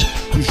Mac.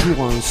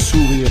 Toujours un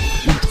sourire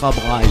ultra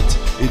bright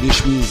et des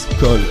chemises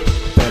col,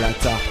 pelle à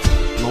tarte,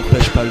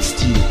 n'empêche pas le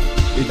style.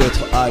 Et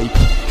d'être hype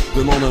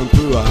demande un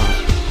peu à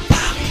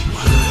Barry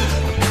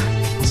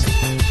White.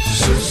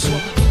 Ce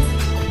soir,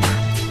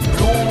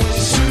 long et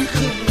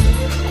sucré,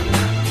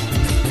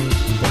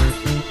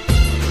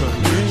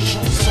 comme une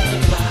chanson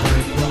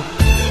Barry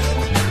White.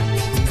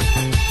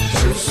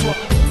 Ce soir,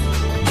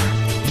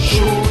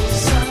 chaud et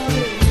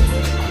salé,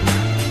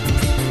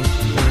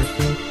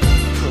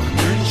 comme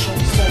une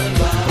chanson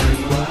Barry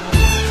White.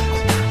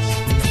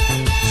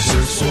 Ce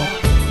soir,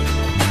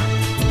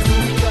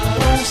 tout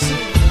cadencé,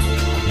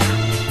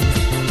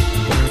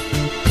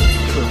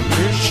 comme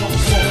une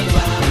chanson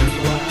Barry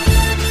White.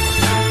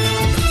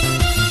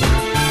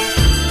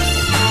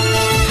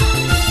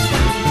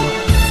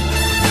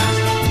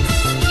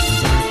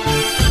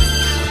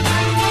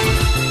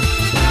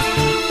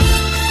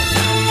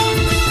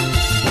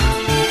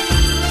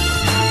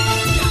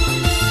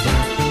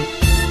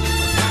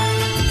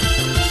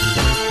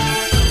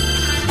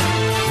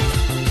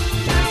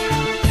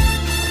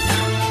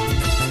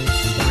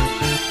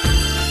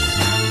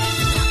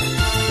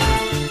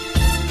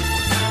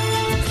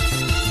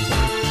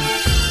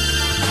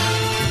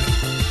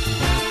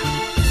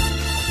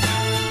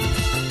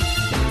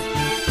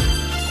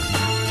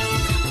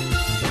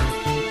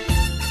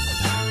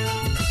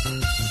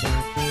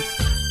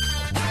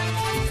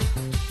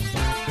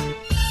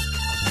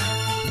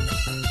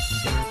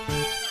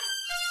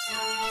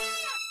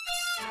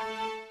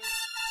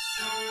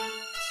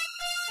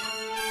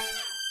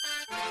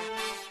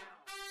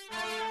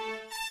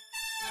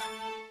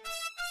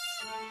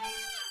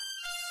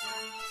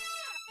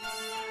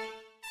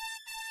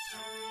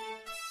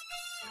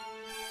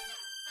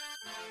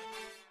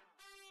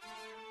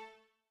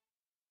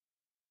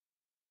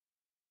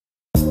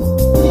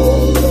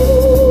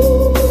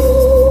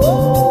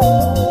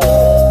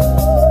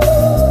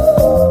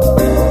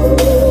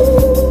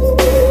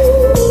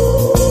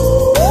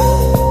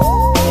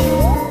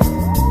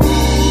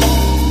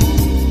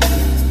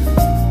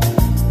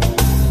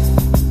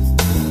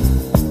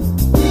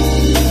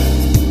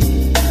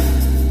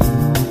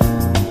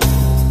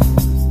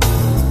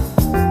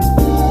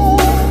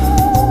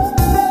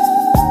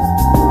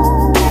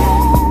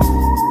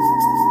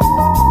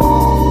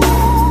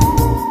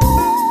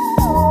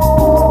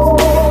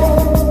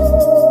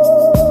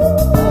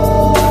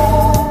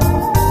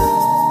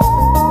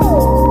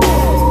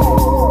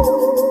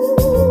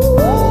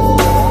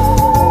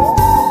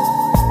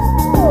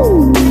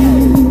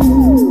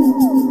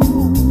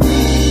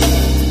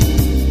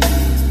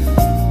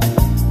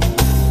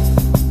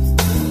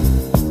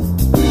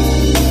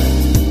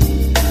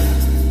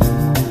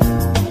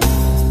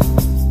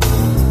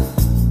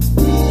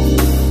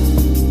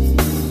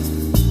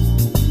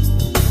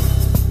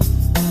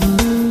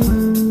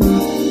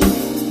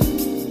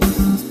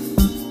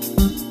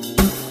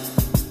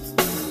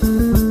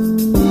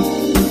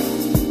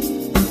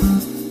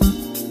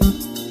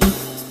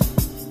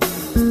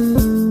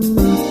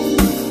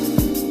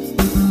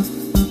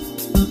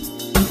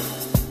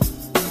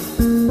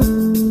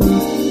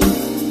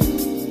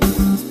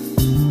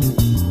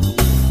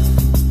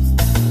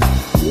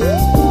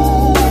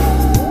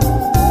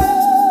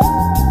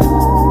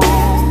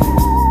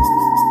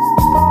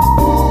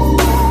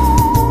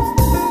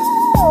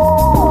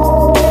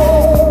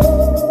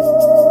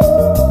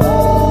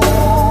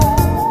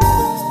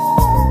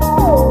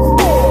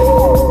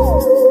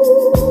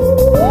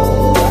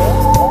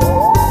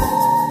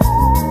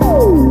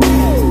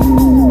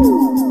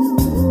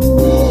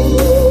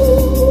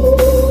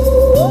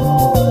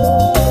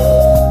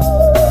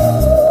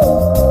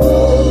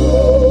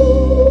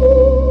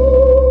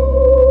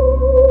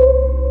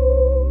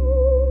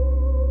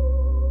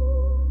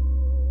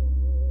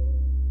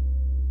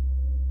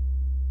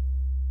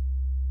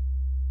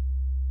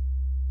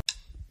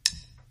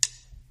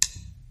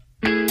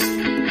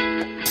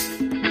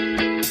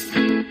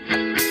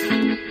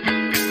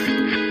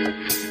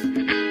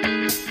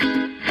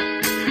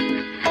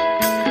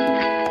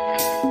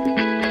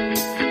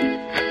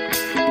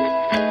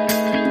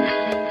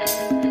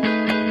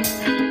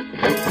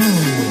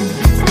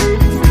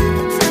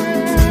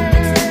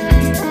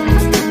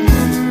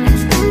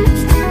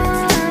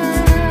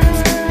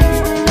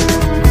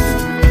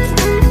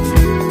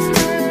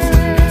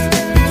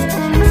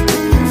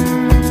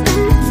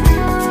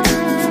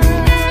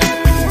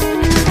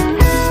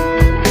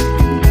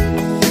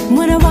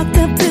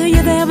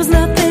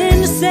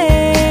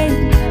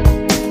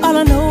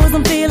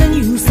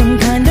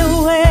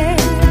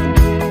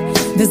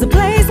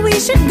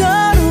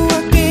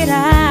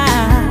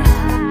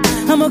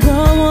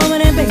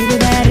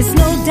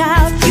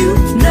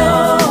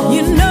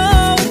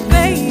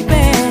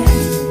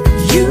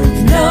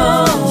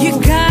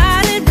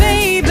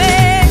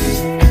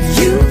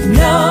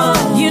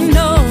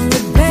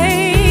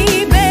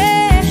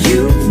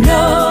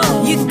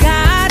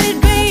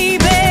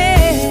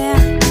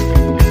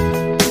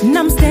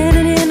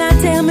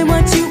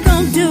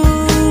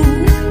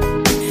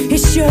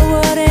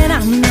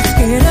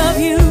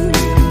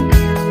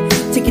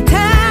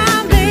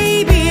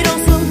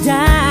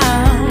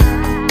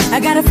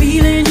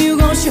 feeling you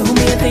gon' show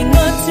me a thing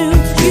or two.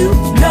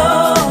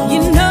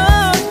 You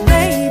know,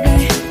 baby.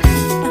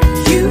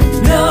 You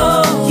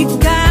know, you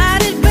got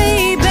it,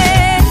 baby.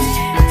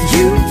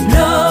 You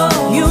know,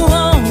 you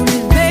want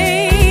it,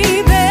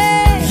 baby.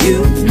 You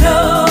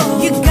know,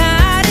 you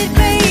got it,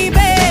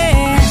 baby.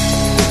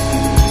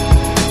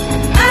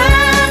 I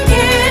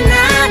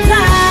cannot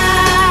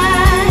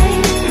lie.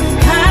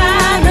 I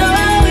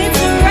know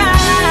it's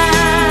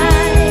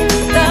right.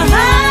 The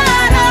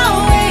heart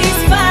always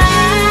fights.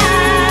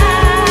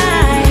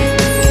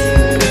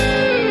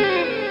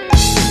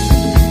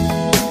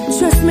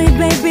 Trust me,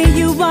 baby,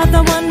 you are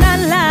the one I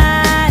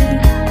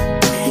like.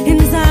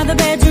 Inside the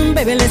bedroom,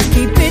 baby, let's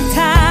keep it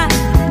tight.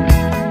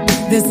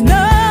 There's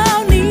no